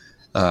 So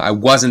I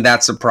wasn't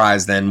that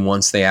surprised then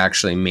once they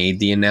actually made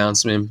the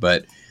announcement,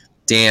 but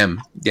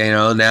damn,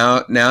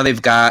 now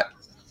they've got,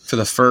 for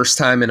the first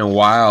time in a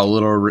while, a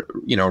little,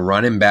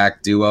 running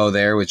back duo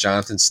there with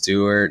Jonathan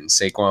Stewart and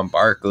Saquon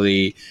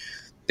Barkley.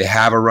 They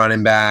have a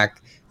running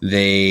back.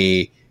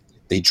 They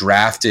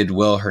drafted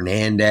Will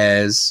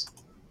Hernandez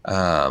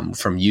from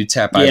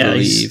UTEP, I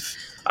believe.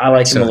 I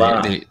like him a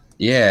lot.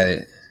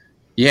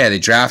 They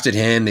drafted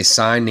him. They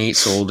signed Nate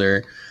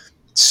Solder.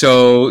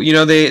 So,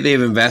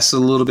 they've invested a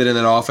little bit in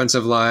that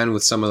offensive line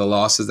with some of the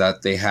losses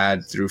that they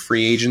had through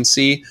free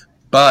agency.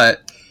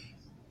 But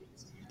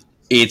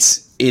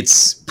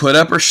it's put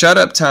up or shut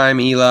up time,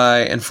 Eli.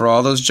 And for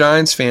all those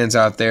Giants fans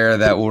out there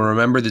that will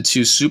remember the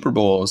 2 Super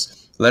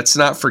Bowls, let's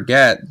not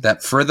forget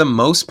that for the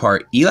most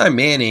part, Eli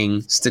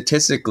Manning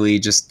statistically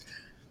just,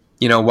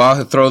 while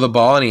he'll throw the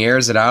ball and he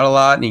airs it out a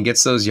lot and he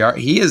gets those yards,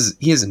 he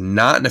is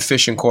not an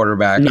efficient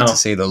quarterback, to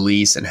say the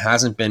least, and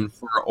hasn't been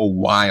for a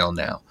while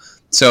now.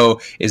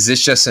 So is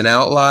this just an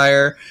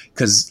outlier?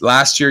 Because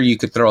last year you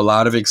could throw a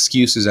lot of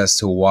excuses as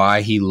to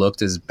why he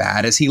looked as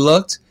bad as he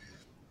looked,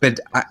 but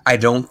I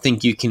don't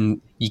think you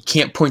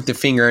can't point the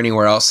finger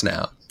anywhere else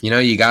now.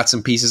 You got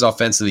some pieces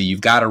offensively.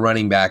 You've got a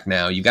running back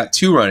now. You've got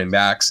 2 running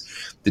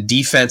backs. The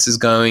defense is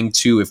going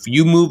to, if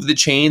you move the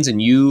chains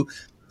and you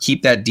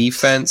keep that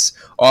defense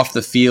off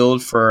the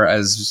field for,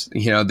 as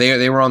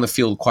they were on the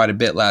field quite a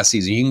bit last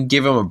season. You can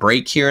give them a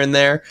break here and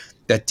there.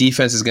 That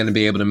defense is going to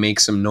be able to make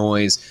some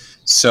noise.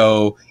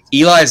 So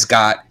Eli's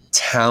got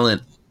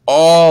talent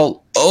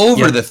all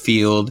over the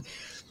field.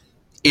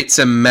 It's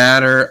a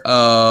matter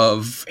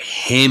of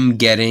him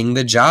getting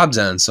the job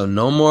done. So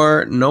no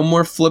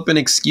more flipping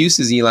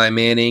excuses, Eli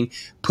Manning.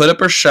 Put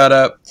up or shut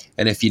up.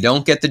 And if you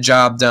don't get the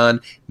job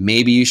done,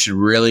 maybe you should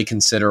really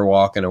consider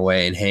walking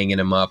away and hanging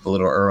him up a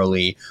little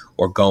early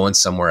or going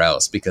somewhere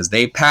else, because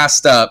they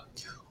passed up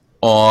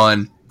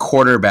on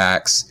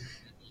quarterbacks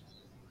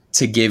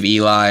to give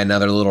Eli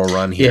another little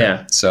run here.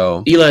 Yeah.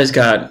 So Eli's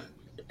got,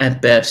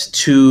 at best,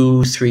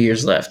 2-3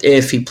 years left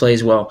if he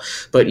plays well.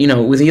 But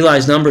with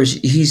Eli's numbers,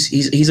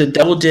 he's a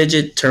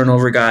double-digit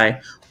turnover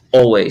guy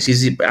always.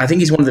 I think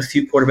he's one of the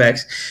few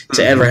quarterbacks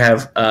to ever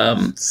have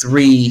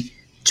 3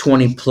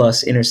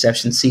 20-plus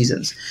interception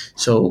seasons.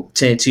 So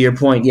to your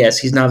point, yes,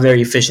 he's not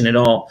very efficient at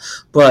all,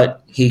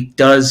 but he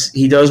does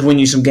win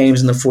you some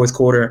games in the fourth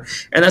quarter,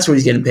 and that's what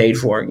he's getting paid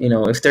for.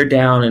 If they're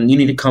down and you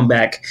need to come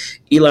back,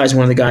 Eli's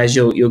one of the guys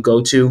you'll go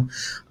to.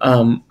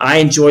 I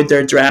enjoyed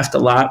their draft a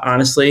lot,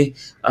 honestly,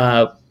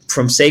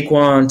 from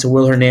Saquon to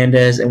Will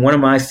Hernandez, and one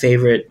of my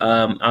favorite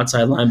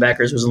outside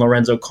linebackers was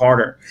Lorenzo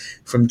Carter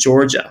from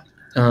Georgia.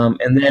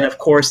 And then, of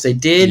course, they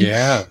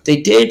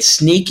did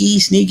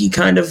sneaky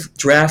kind of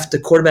draft the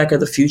quarterback of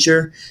the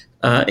future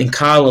in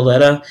Kyle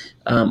Lauletta.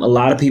 A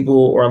lot of people,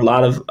 or a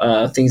lot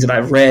of things that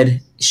I've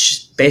read,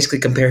 basically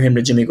compare him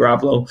to Jimmy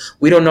Garoppolo.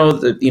 We don't know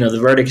the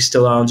verdict is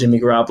still out on Jimmy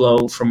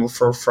Garoppolo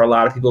for a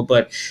lot of people,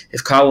 but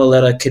if Kyle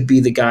Lauletta could be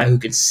the guy who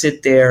could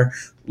sit there,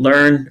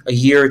 learn a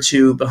year or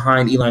two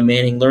behind Eli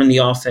Manning, learn the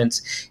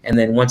offense, and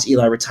then once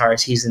Eli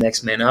retires, he's the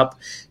next man up.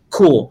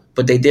 Cool.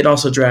 But they did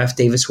also draft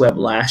Davis Webb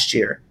last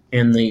year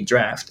in the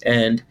draft,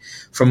 and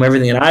from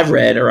everything that I've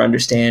read or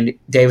understand,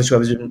 Davis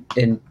Webb has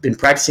been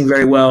practicing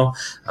very well,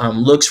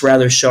 looks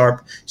rather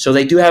sharp. So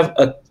they do have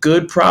a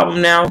good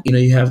problem now.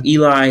 You have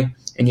Eli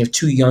and you have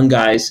 2 young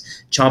guys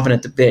chomping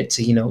at the bit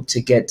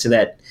to get to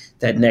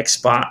that next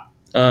spot.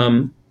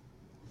 And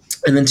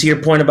then to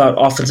your point about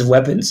offensive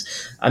weapons,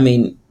 I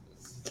mean,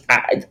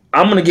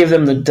 I'm going to give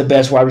them the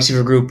best wide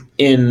receiver group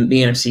in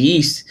the NFC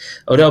East.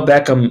 Odell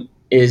Beckham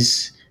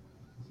is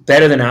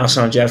better than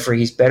Alshon Jeffrey.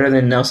 He's better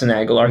than Nelson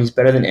Aguilar. He's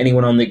better than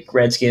anyone on the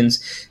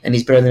Redskins, and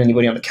he's better than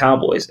anybody on the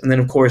Cowboys. And then,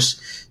 of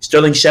course,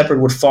 Sterling Shepard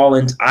would fall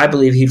in. I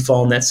believe he'd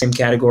fall in that same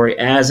category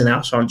as an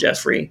Alshon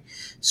Jeffrey.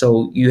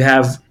 So you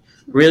have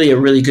really a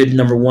really good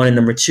number 1 and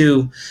number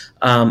 2.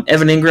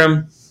 Evan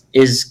Ingram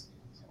is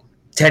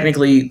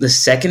technically the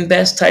second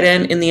best tight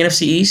end in the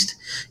NFC East,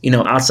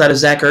 outside of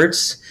Zach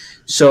Ertz.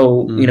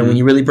 So, when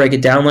you really break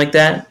it down like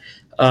that,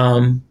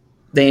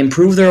 they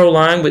improved their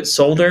O-line with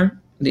Solder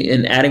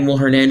and adding Will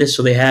Hernandez,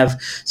 so they have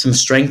some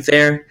strength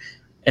there.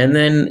 And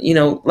then,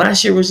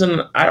 last year was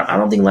I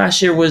don't think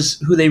last year was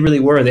who they really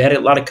were. They had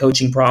a lot of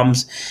coaching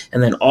problems,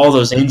 and then all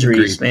those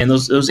injuries, man,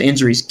 those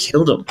injuries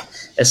killed them,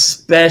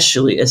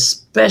 especially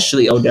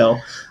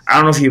Odell. I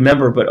don't know if you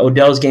remember, but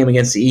Odell's game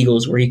against the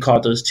Eagles where he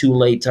caught those 2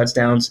 late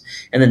touchdowns,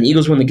 and then the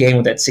Eagles won the game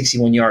with that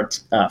 61-yard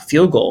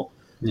field goal.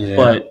 Yeah,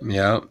 but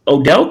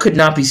Odell could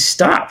not be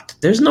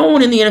stopped. There's no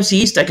one in the NFC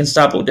East that can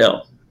stop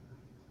Odell.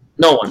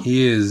 No one.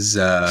 He is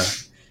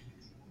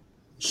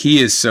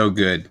so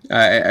good.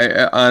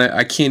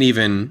 I can't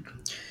even.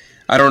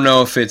 I don't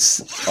know if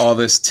it's all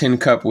this tin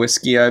cup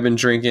whiskey I've been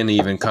drinking to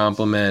even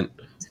compliment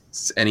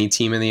any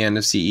team in the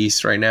NFC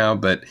East right now,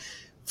 but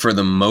for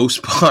the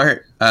most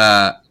part,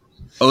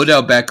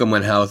 Odell Beckham,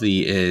 when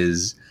healthy,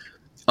 is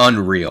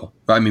unreal.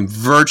 I mean,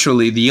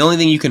 virtually the only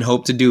thing you can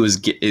hope to do is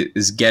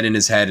get in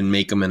his head and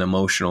make him an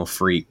emotional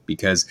freak.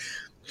 Because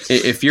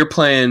if you're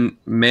playing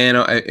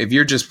if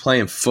you're just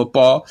playing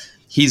football,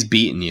 he's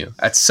beating you.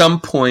 At some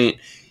point,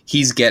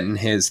 he's getting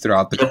his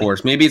throughout the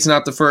course. Maybe it's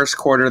not the first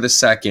quarter or the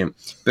second,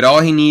 but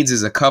all he needs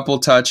is a couple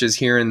touches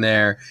here and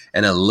there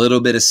and a little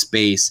bit of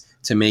space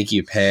to make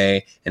you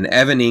pay. And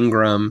Evan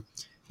Ingram,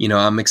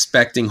 I'm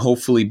expecting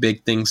hopefully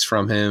big things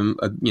from him,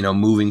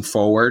 moving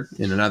forward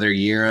in another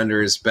year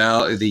under his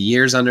belt. The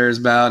year's under his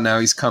belt. Now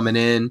he's coming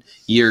in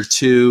year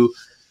 2.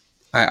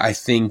 I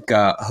think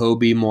he'll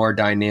be more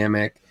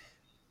dynamic.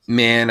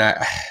 Man,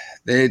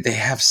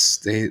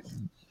 they're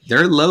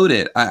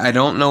loaded. I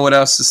don't know what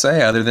else to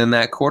say other than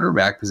that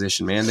quarterback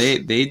position, man.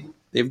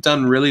 They've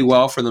done really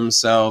well for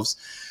themselves.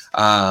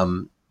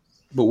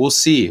 But we'll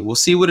see. We'll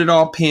see what it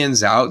all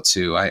pans out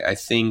to. I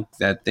think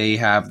that they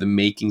have the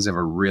makings of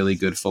a really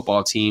good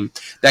football team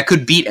that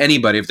could beat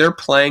anybody. If they're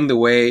playing the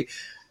way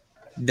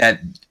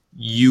that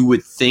you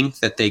would think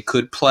that they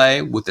could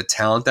play with the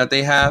talent that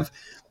they have,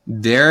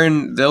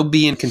 they'll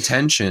be in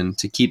contention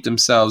to keep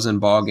themselves in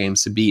ball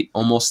games to beat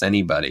almost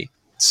anybody.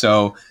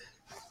 So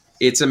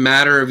it's a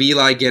matter of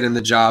Eli getting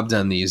the job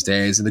done these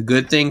days. And the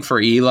good thing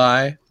for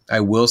Eli,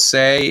 I will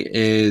say,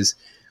 is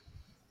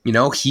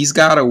he's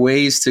got a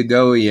ways to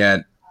go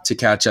yet to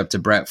catch up to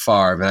Brett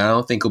Favre, and I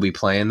don't think he'll be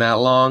playing that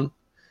long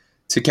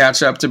to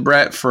catch up to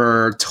Brett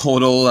for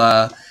total,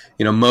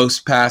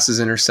 most passes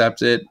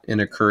intercepted in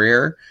a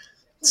career.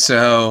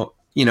 So,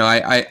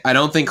 I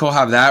don't think he'll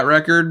have that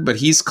record, but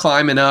he's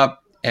climbing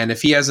up, and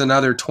if he has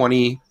another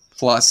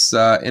 20-plus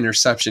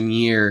interception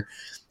year,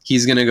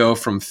 he's going to go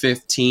from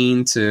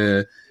 15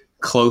 to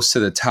close to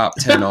the top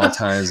 10 all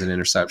times in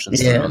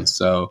interceptions thrown.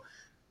 So,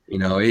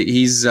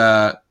 he's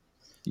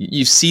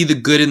you see the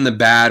good and the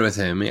bad with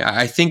him.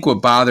 I think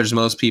what bothers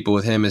most people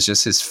with him is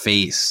just his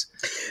face.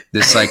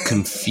 This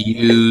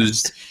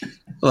confused,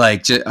 I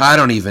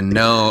don't even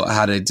know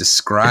how to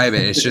describe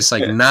it. It's just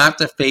not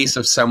the face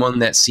of someone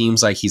that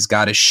seems like he's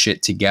got his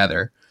shit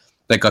together.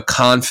 Like a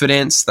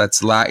confidence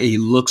he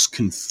looks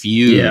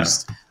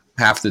confused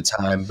half the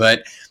time.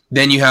 But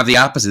then you have the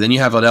opposite. Then you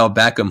have Odell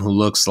Beckham, who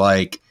looks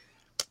like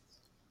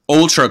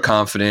ultra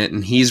confident,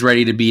 and he's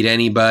ready to beat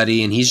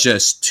anybody, and he's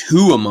just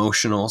too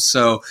emotional.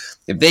 So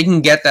if they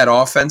can get that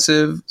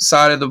offensive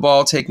side of the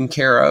ball taken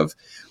care of,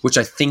 which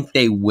I think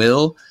they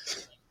will,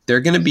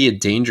 they're going to be a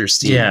dangerous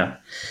team. Yeah.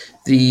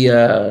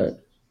 The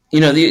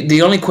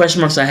only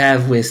question marks I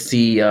have with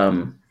the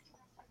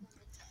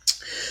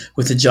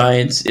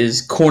Giants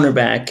is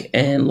cornerback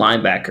and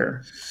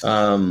linebacker.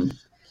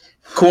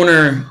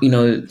 Corner,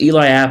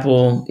 Eli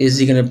Apple, is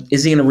he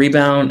gonna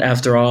rebound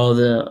after all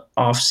the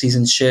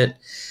off-season shit?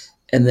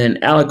 And then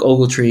Alec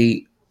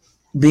Ogletree,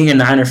 being a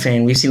Niner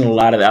fan, we've seen a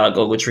lot of Alec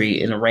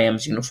Ogletree in a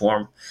Rams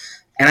uniform,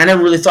 and I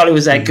never really thought he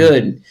was that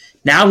good.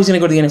 Now he's going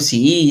to go to the NFC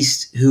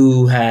East,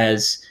 who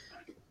has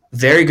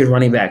very good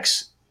running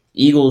backs.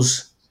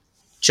 Eagles,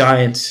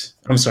 Redskins,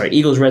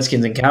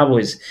 and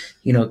Cowboys.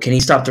 Can he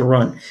stop the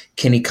run?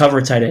 Can he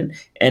cover tight end?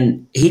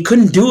 And he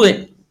couldn't do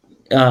it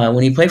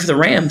when he played for the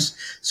Rams,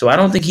 so I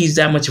don't think he's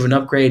that much of an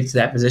upgrade to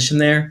that position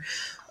there.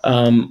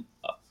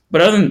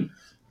 But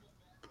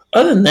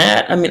other than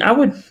that, I mean,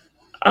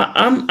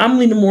 I'm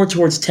leaning more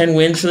towards 10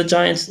 wins for the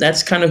Giants.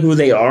 That's kind of who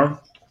they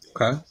are.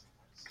 Okay.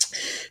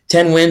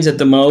 10 wins at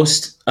the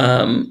most,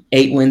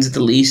 8 wins at the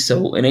least.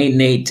 So an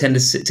 8-8,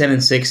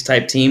 10-6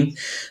 type team.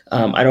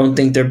 I don't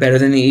think they're better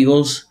than the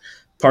Eagles.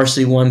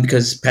 Partially, one,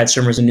 because Pat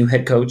Shurmur's a new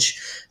head coach,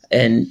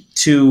 and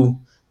 2,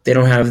 they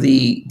don't have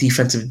the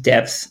defensive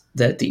depth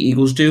that the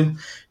Eagles do.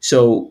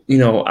 So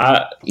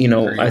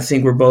I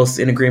think we're both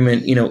in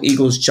agreement.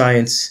 Eagles,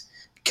 Giants,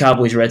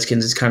 Cowboys,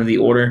 Redskins is kind of the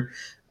order.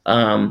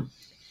 And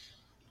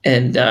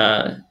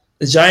the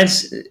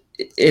Giants,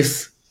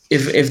 if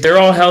they're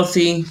all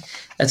healthy,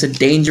 that's a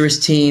dangerous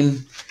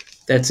team.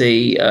 That's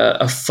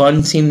a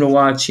fun team to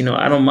watch.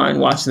 I don't mind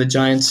watching the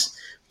Giants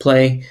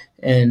play,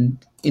 and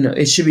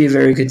it should be a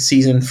very good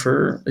season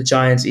for the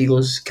Giants,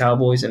 Eagles,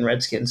 Cowboys, and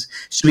Redskins.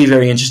 It should be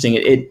very interesting.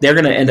 They're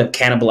going to end up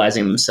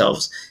cannibalizing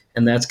themselves,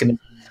 and that's going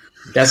to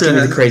be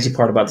the crazy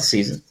part about the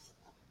season.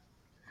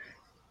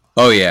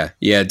 Oh yeah,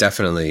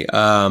 definitely.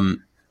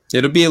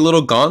 It'll be a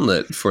little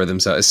gauntlet for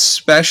themselves,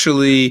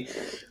 especially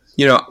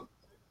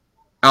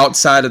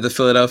outside of the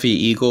Philadelphia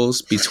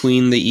Eagles,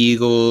 between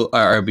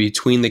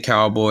the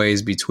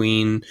Cowboys,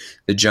 between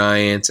the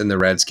Giants and the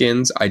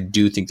Redskins. I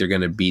do think they're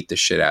going to beat the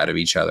shit out of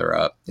each other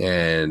up,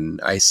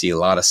 and I see a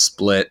lot of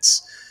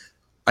splits.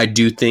 I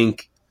do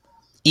think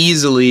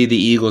easily the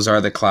Eagles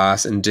are the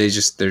class, and they're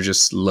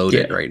just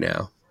loaded right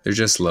now. They're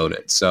just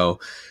loaded. So,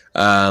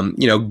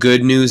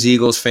 good news,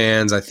 Eagles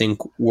fans. I think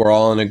we're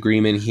all in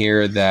agreement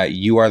here that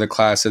you are the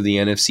class of the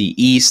NFC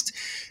East.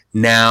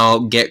 Now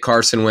get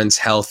Carson Wentz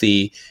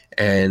healthy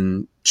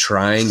and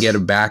try and get a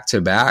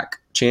back-to-back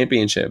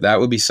championship. That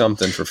would be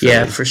something for Philly.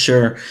 Yeah, for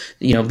sure.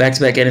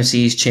 Back-to-back NFC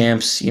East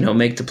champs,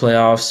 make the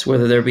playoffs,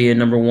 whether there be a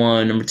number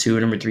 1, number 2, or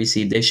number 3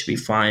 seed, they should be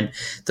fine.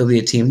 They'll be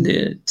a team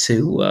that's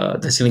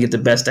going to get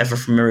the best effort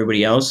from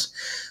everybody else.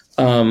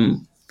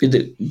 The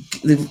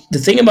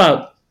thing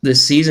about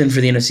this season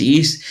for the NFC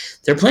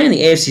East, they're playing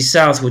the AFC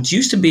South, which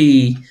used to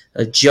be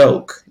a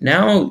joke.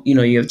 Now,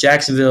 you have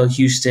Jacksonville,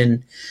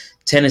 Houston,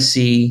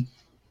 Tennessee,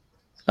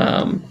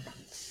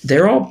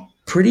 they're all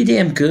pretty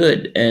damn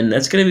good, and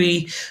that's going to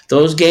be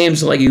those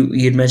games like you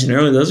had mentioned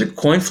earlier. Those are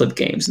coin flip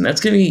games, and those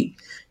are going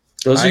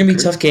to be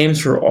tough games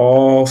for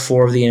all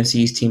 4 of the NFC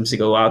East teams to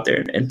go out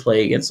there and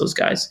play against those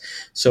guys.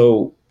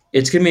 So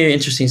it's going to be an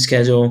interesting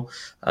schedule.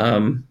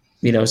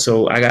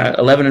 So I got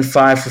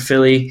 11-5 for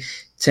Philly,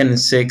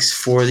 10-6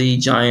 for the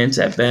Giants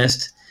at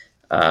best,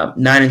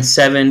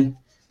 9-7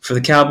 for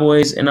the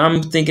Cowboys, and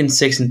I'm thinking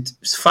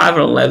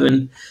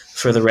 5-11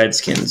 for the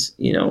Redskins.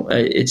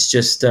 It's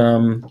just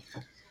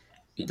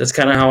that's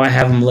kind of how I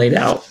have them laid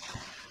out.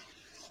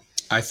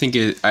 I think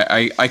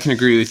I can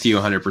agree with you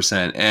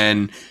 100%,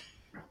 and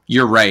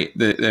you're right.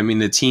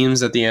 The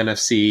teams that the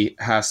NFC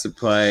has to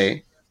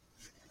play,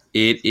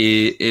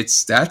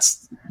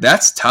 that's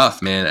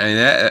tough, man. I mean,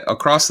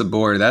 across the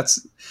board,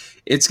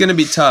 it's going to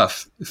be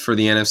tough for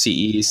the NFC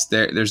East.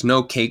 There's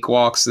no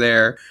cakewalks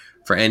there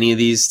for any of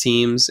these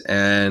teams,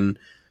 and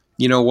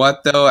you know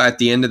what though? At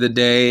the end of the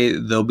day,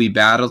 they'll be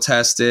battle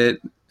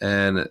tested,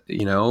 and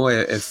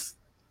if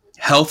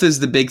health is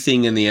the big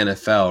thing in the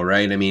NFL,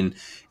 right? I mean,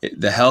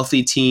 the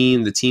healthy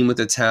team, the team with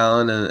the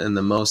talent and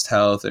the most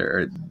health,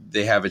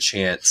 they have a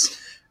chance.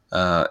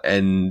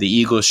 And the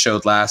Eagles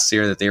showed last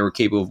year that they were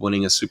capable of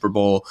winning a Super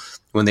Bowl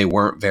when they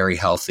weren't very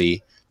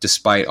healthy,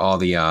 despite all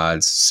the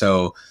odds.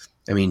 So,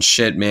 I mean,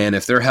 shit, man,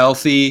 if they're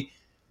healthy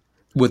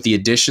with the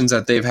additions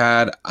that they've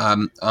had,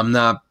 I'm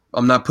not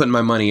putting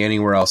my money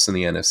anywhere else in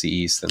the NFC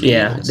East than the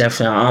Eagles.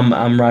 Definitely.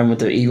 I'm riding with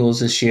the Eagles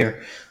this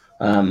year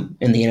in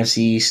the NFC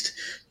East.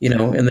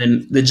 And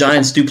then the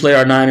Giants do play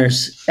our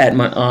Niners on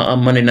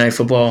Monday Night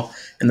Football,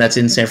 and that's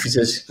in San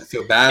Francisco. I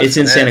feel bad. It's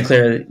in Santa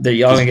Clara.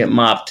 Y'all gonna get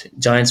mopped.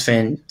 Giants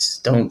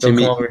fans, don't come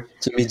over.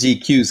 Jimmy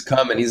GQ's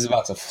coming. He's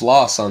about to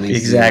floss on these.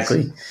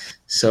 Exactly. Dudes.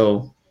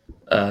 So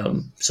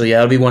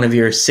it'll be one of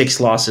your 6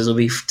 losses. Will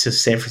be to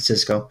San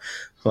Francisco.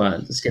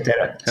 Let's get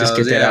that.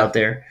 That out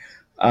there.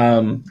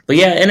 But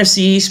yeah, NFC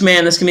East,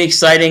 man, that's gonna be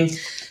exciting.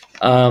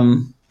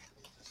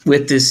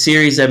 With this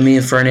series that me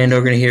and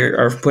Fernando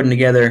are putting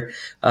together,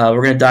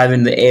 we're going to dive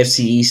into the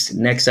AFC East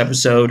next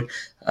episode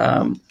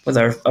with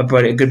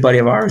a good buddy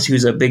of ours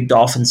who's a big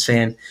Dolphins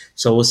fan.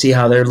 So we'll see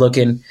how they're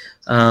looking.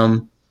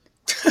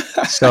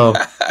 So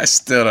I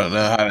still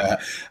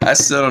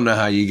don't know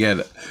how you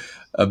get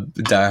a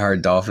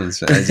diehard Dolphins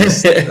fan.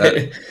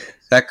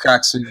 That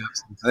cracks me up.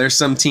 There's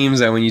some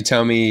teams that when you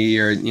tell me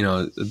you're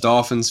a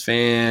Dolphins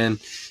fan,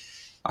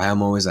 I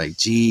am always like,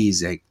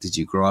 geez, like, did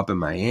you grow up in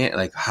Miami?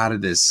 Like, how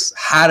did this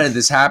happen?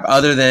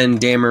 Other than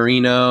Dan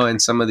Marino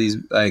and some of these,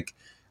 like,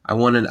 I'm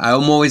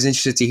always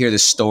interested to hear the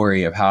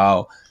story of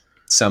how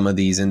some of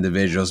these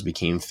individuals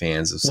became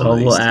fans of some of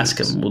these we'll teams. ask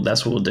them. Well,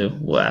 that's what we'll do.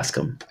 We'll ask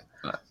them.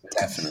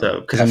 Definitely.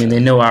 So, because they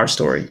know our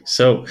story.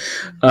 So,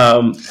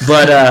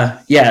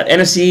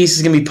 NFC East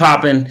is gonna be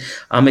popping.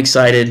 I'm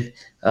excited.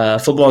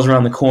 Football's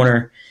around the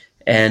corner,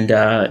 and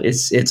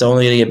it's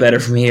only gonna get better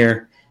from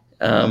here.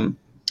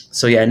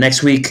 So yeah,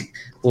 next week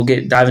we'll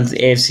dive into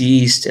the AFC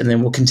East, and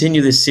then we'll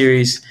continue this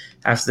series.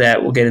 After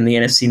that, we'll get in the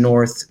NFC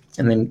North,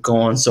 and then go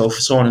on so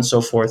on and so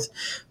forth.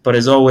 But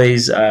as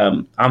always,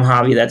 I'm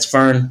Javi. That's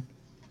Fern.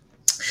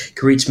 You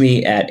can reach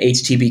me at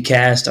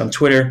HTBcast on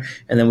Twitter,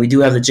 and then we do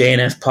have the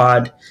JNF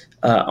Pod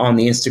on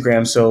the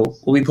Instagram. So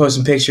we'll be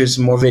posting pictures,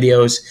 some more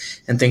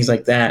videos, and things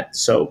like that.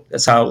 So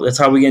that's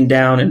how we get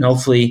down, and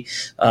hopefully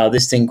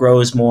this thing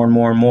grows more and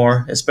more and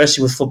more,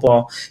 especially with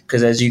football,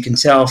 because as you can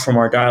tell from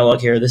our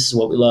dialogue here, this is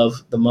what we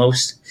love the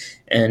most,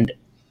 and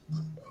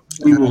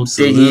we will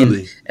dig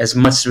in as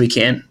much as we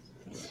can.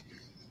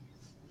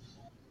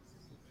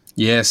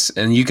 Yes,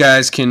 and you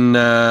guys can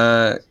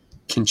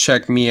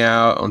check me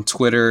out on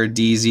Twitter,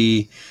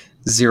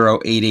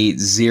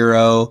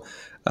 DZ0880.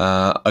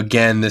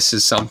 Again, this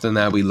is something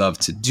that we love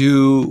to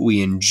do.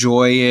 We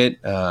enjoy it.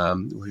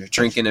 We're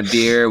drinking a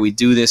beer. We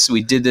do this.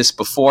 We did this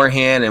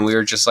beforehand, and we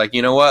were just like,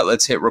 you know what?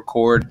 Let's hit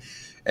record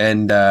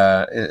and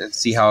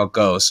see how it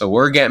goes. So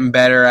we're getting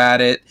better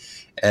at it,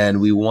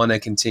 and we want to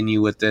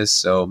continue with this.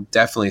 So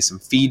definitely some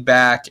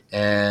feedback,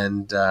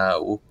 and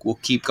we'll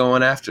keep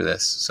going after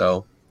this.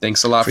 So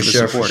thanks a lot for the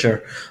support. For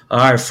sure. All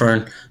right,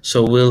 Fern.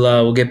 So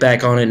we'll get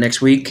back on it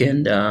next week,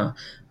 and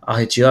I'll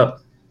hit you up.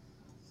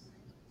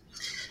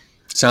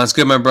 Sounds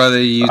good, my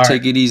brother. You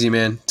take it easy,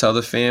 man. Tell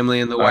the family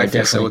and the wife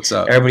I said what's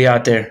up. Everybody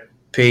out there,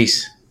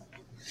 peace.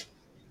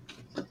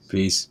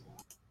 Peace.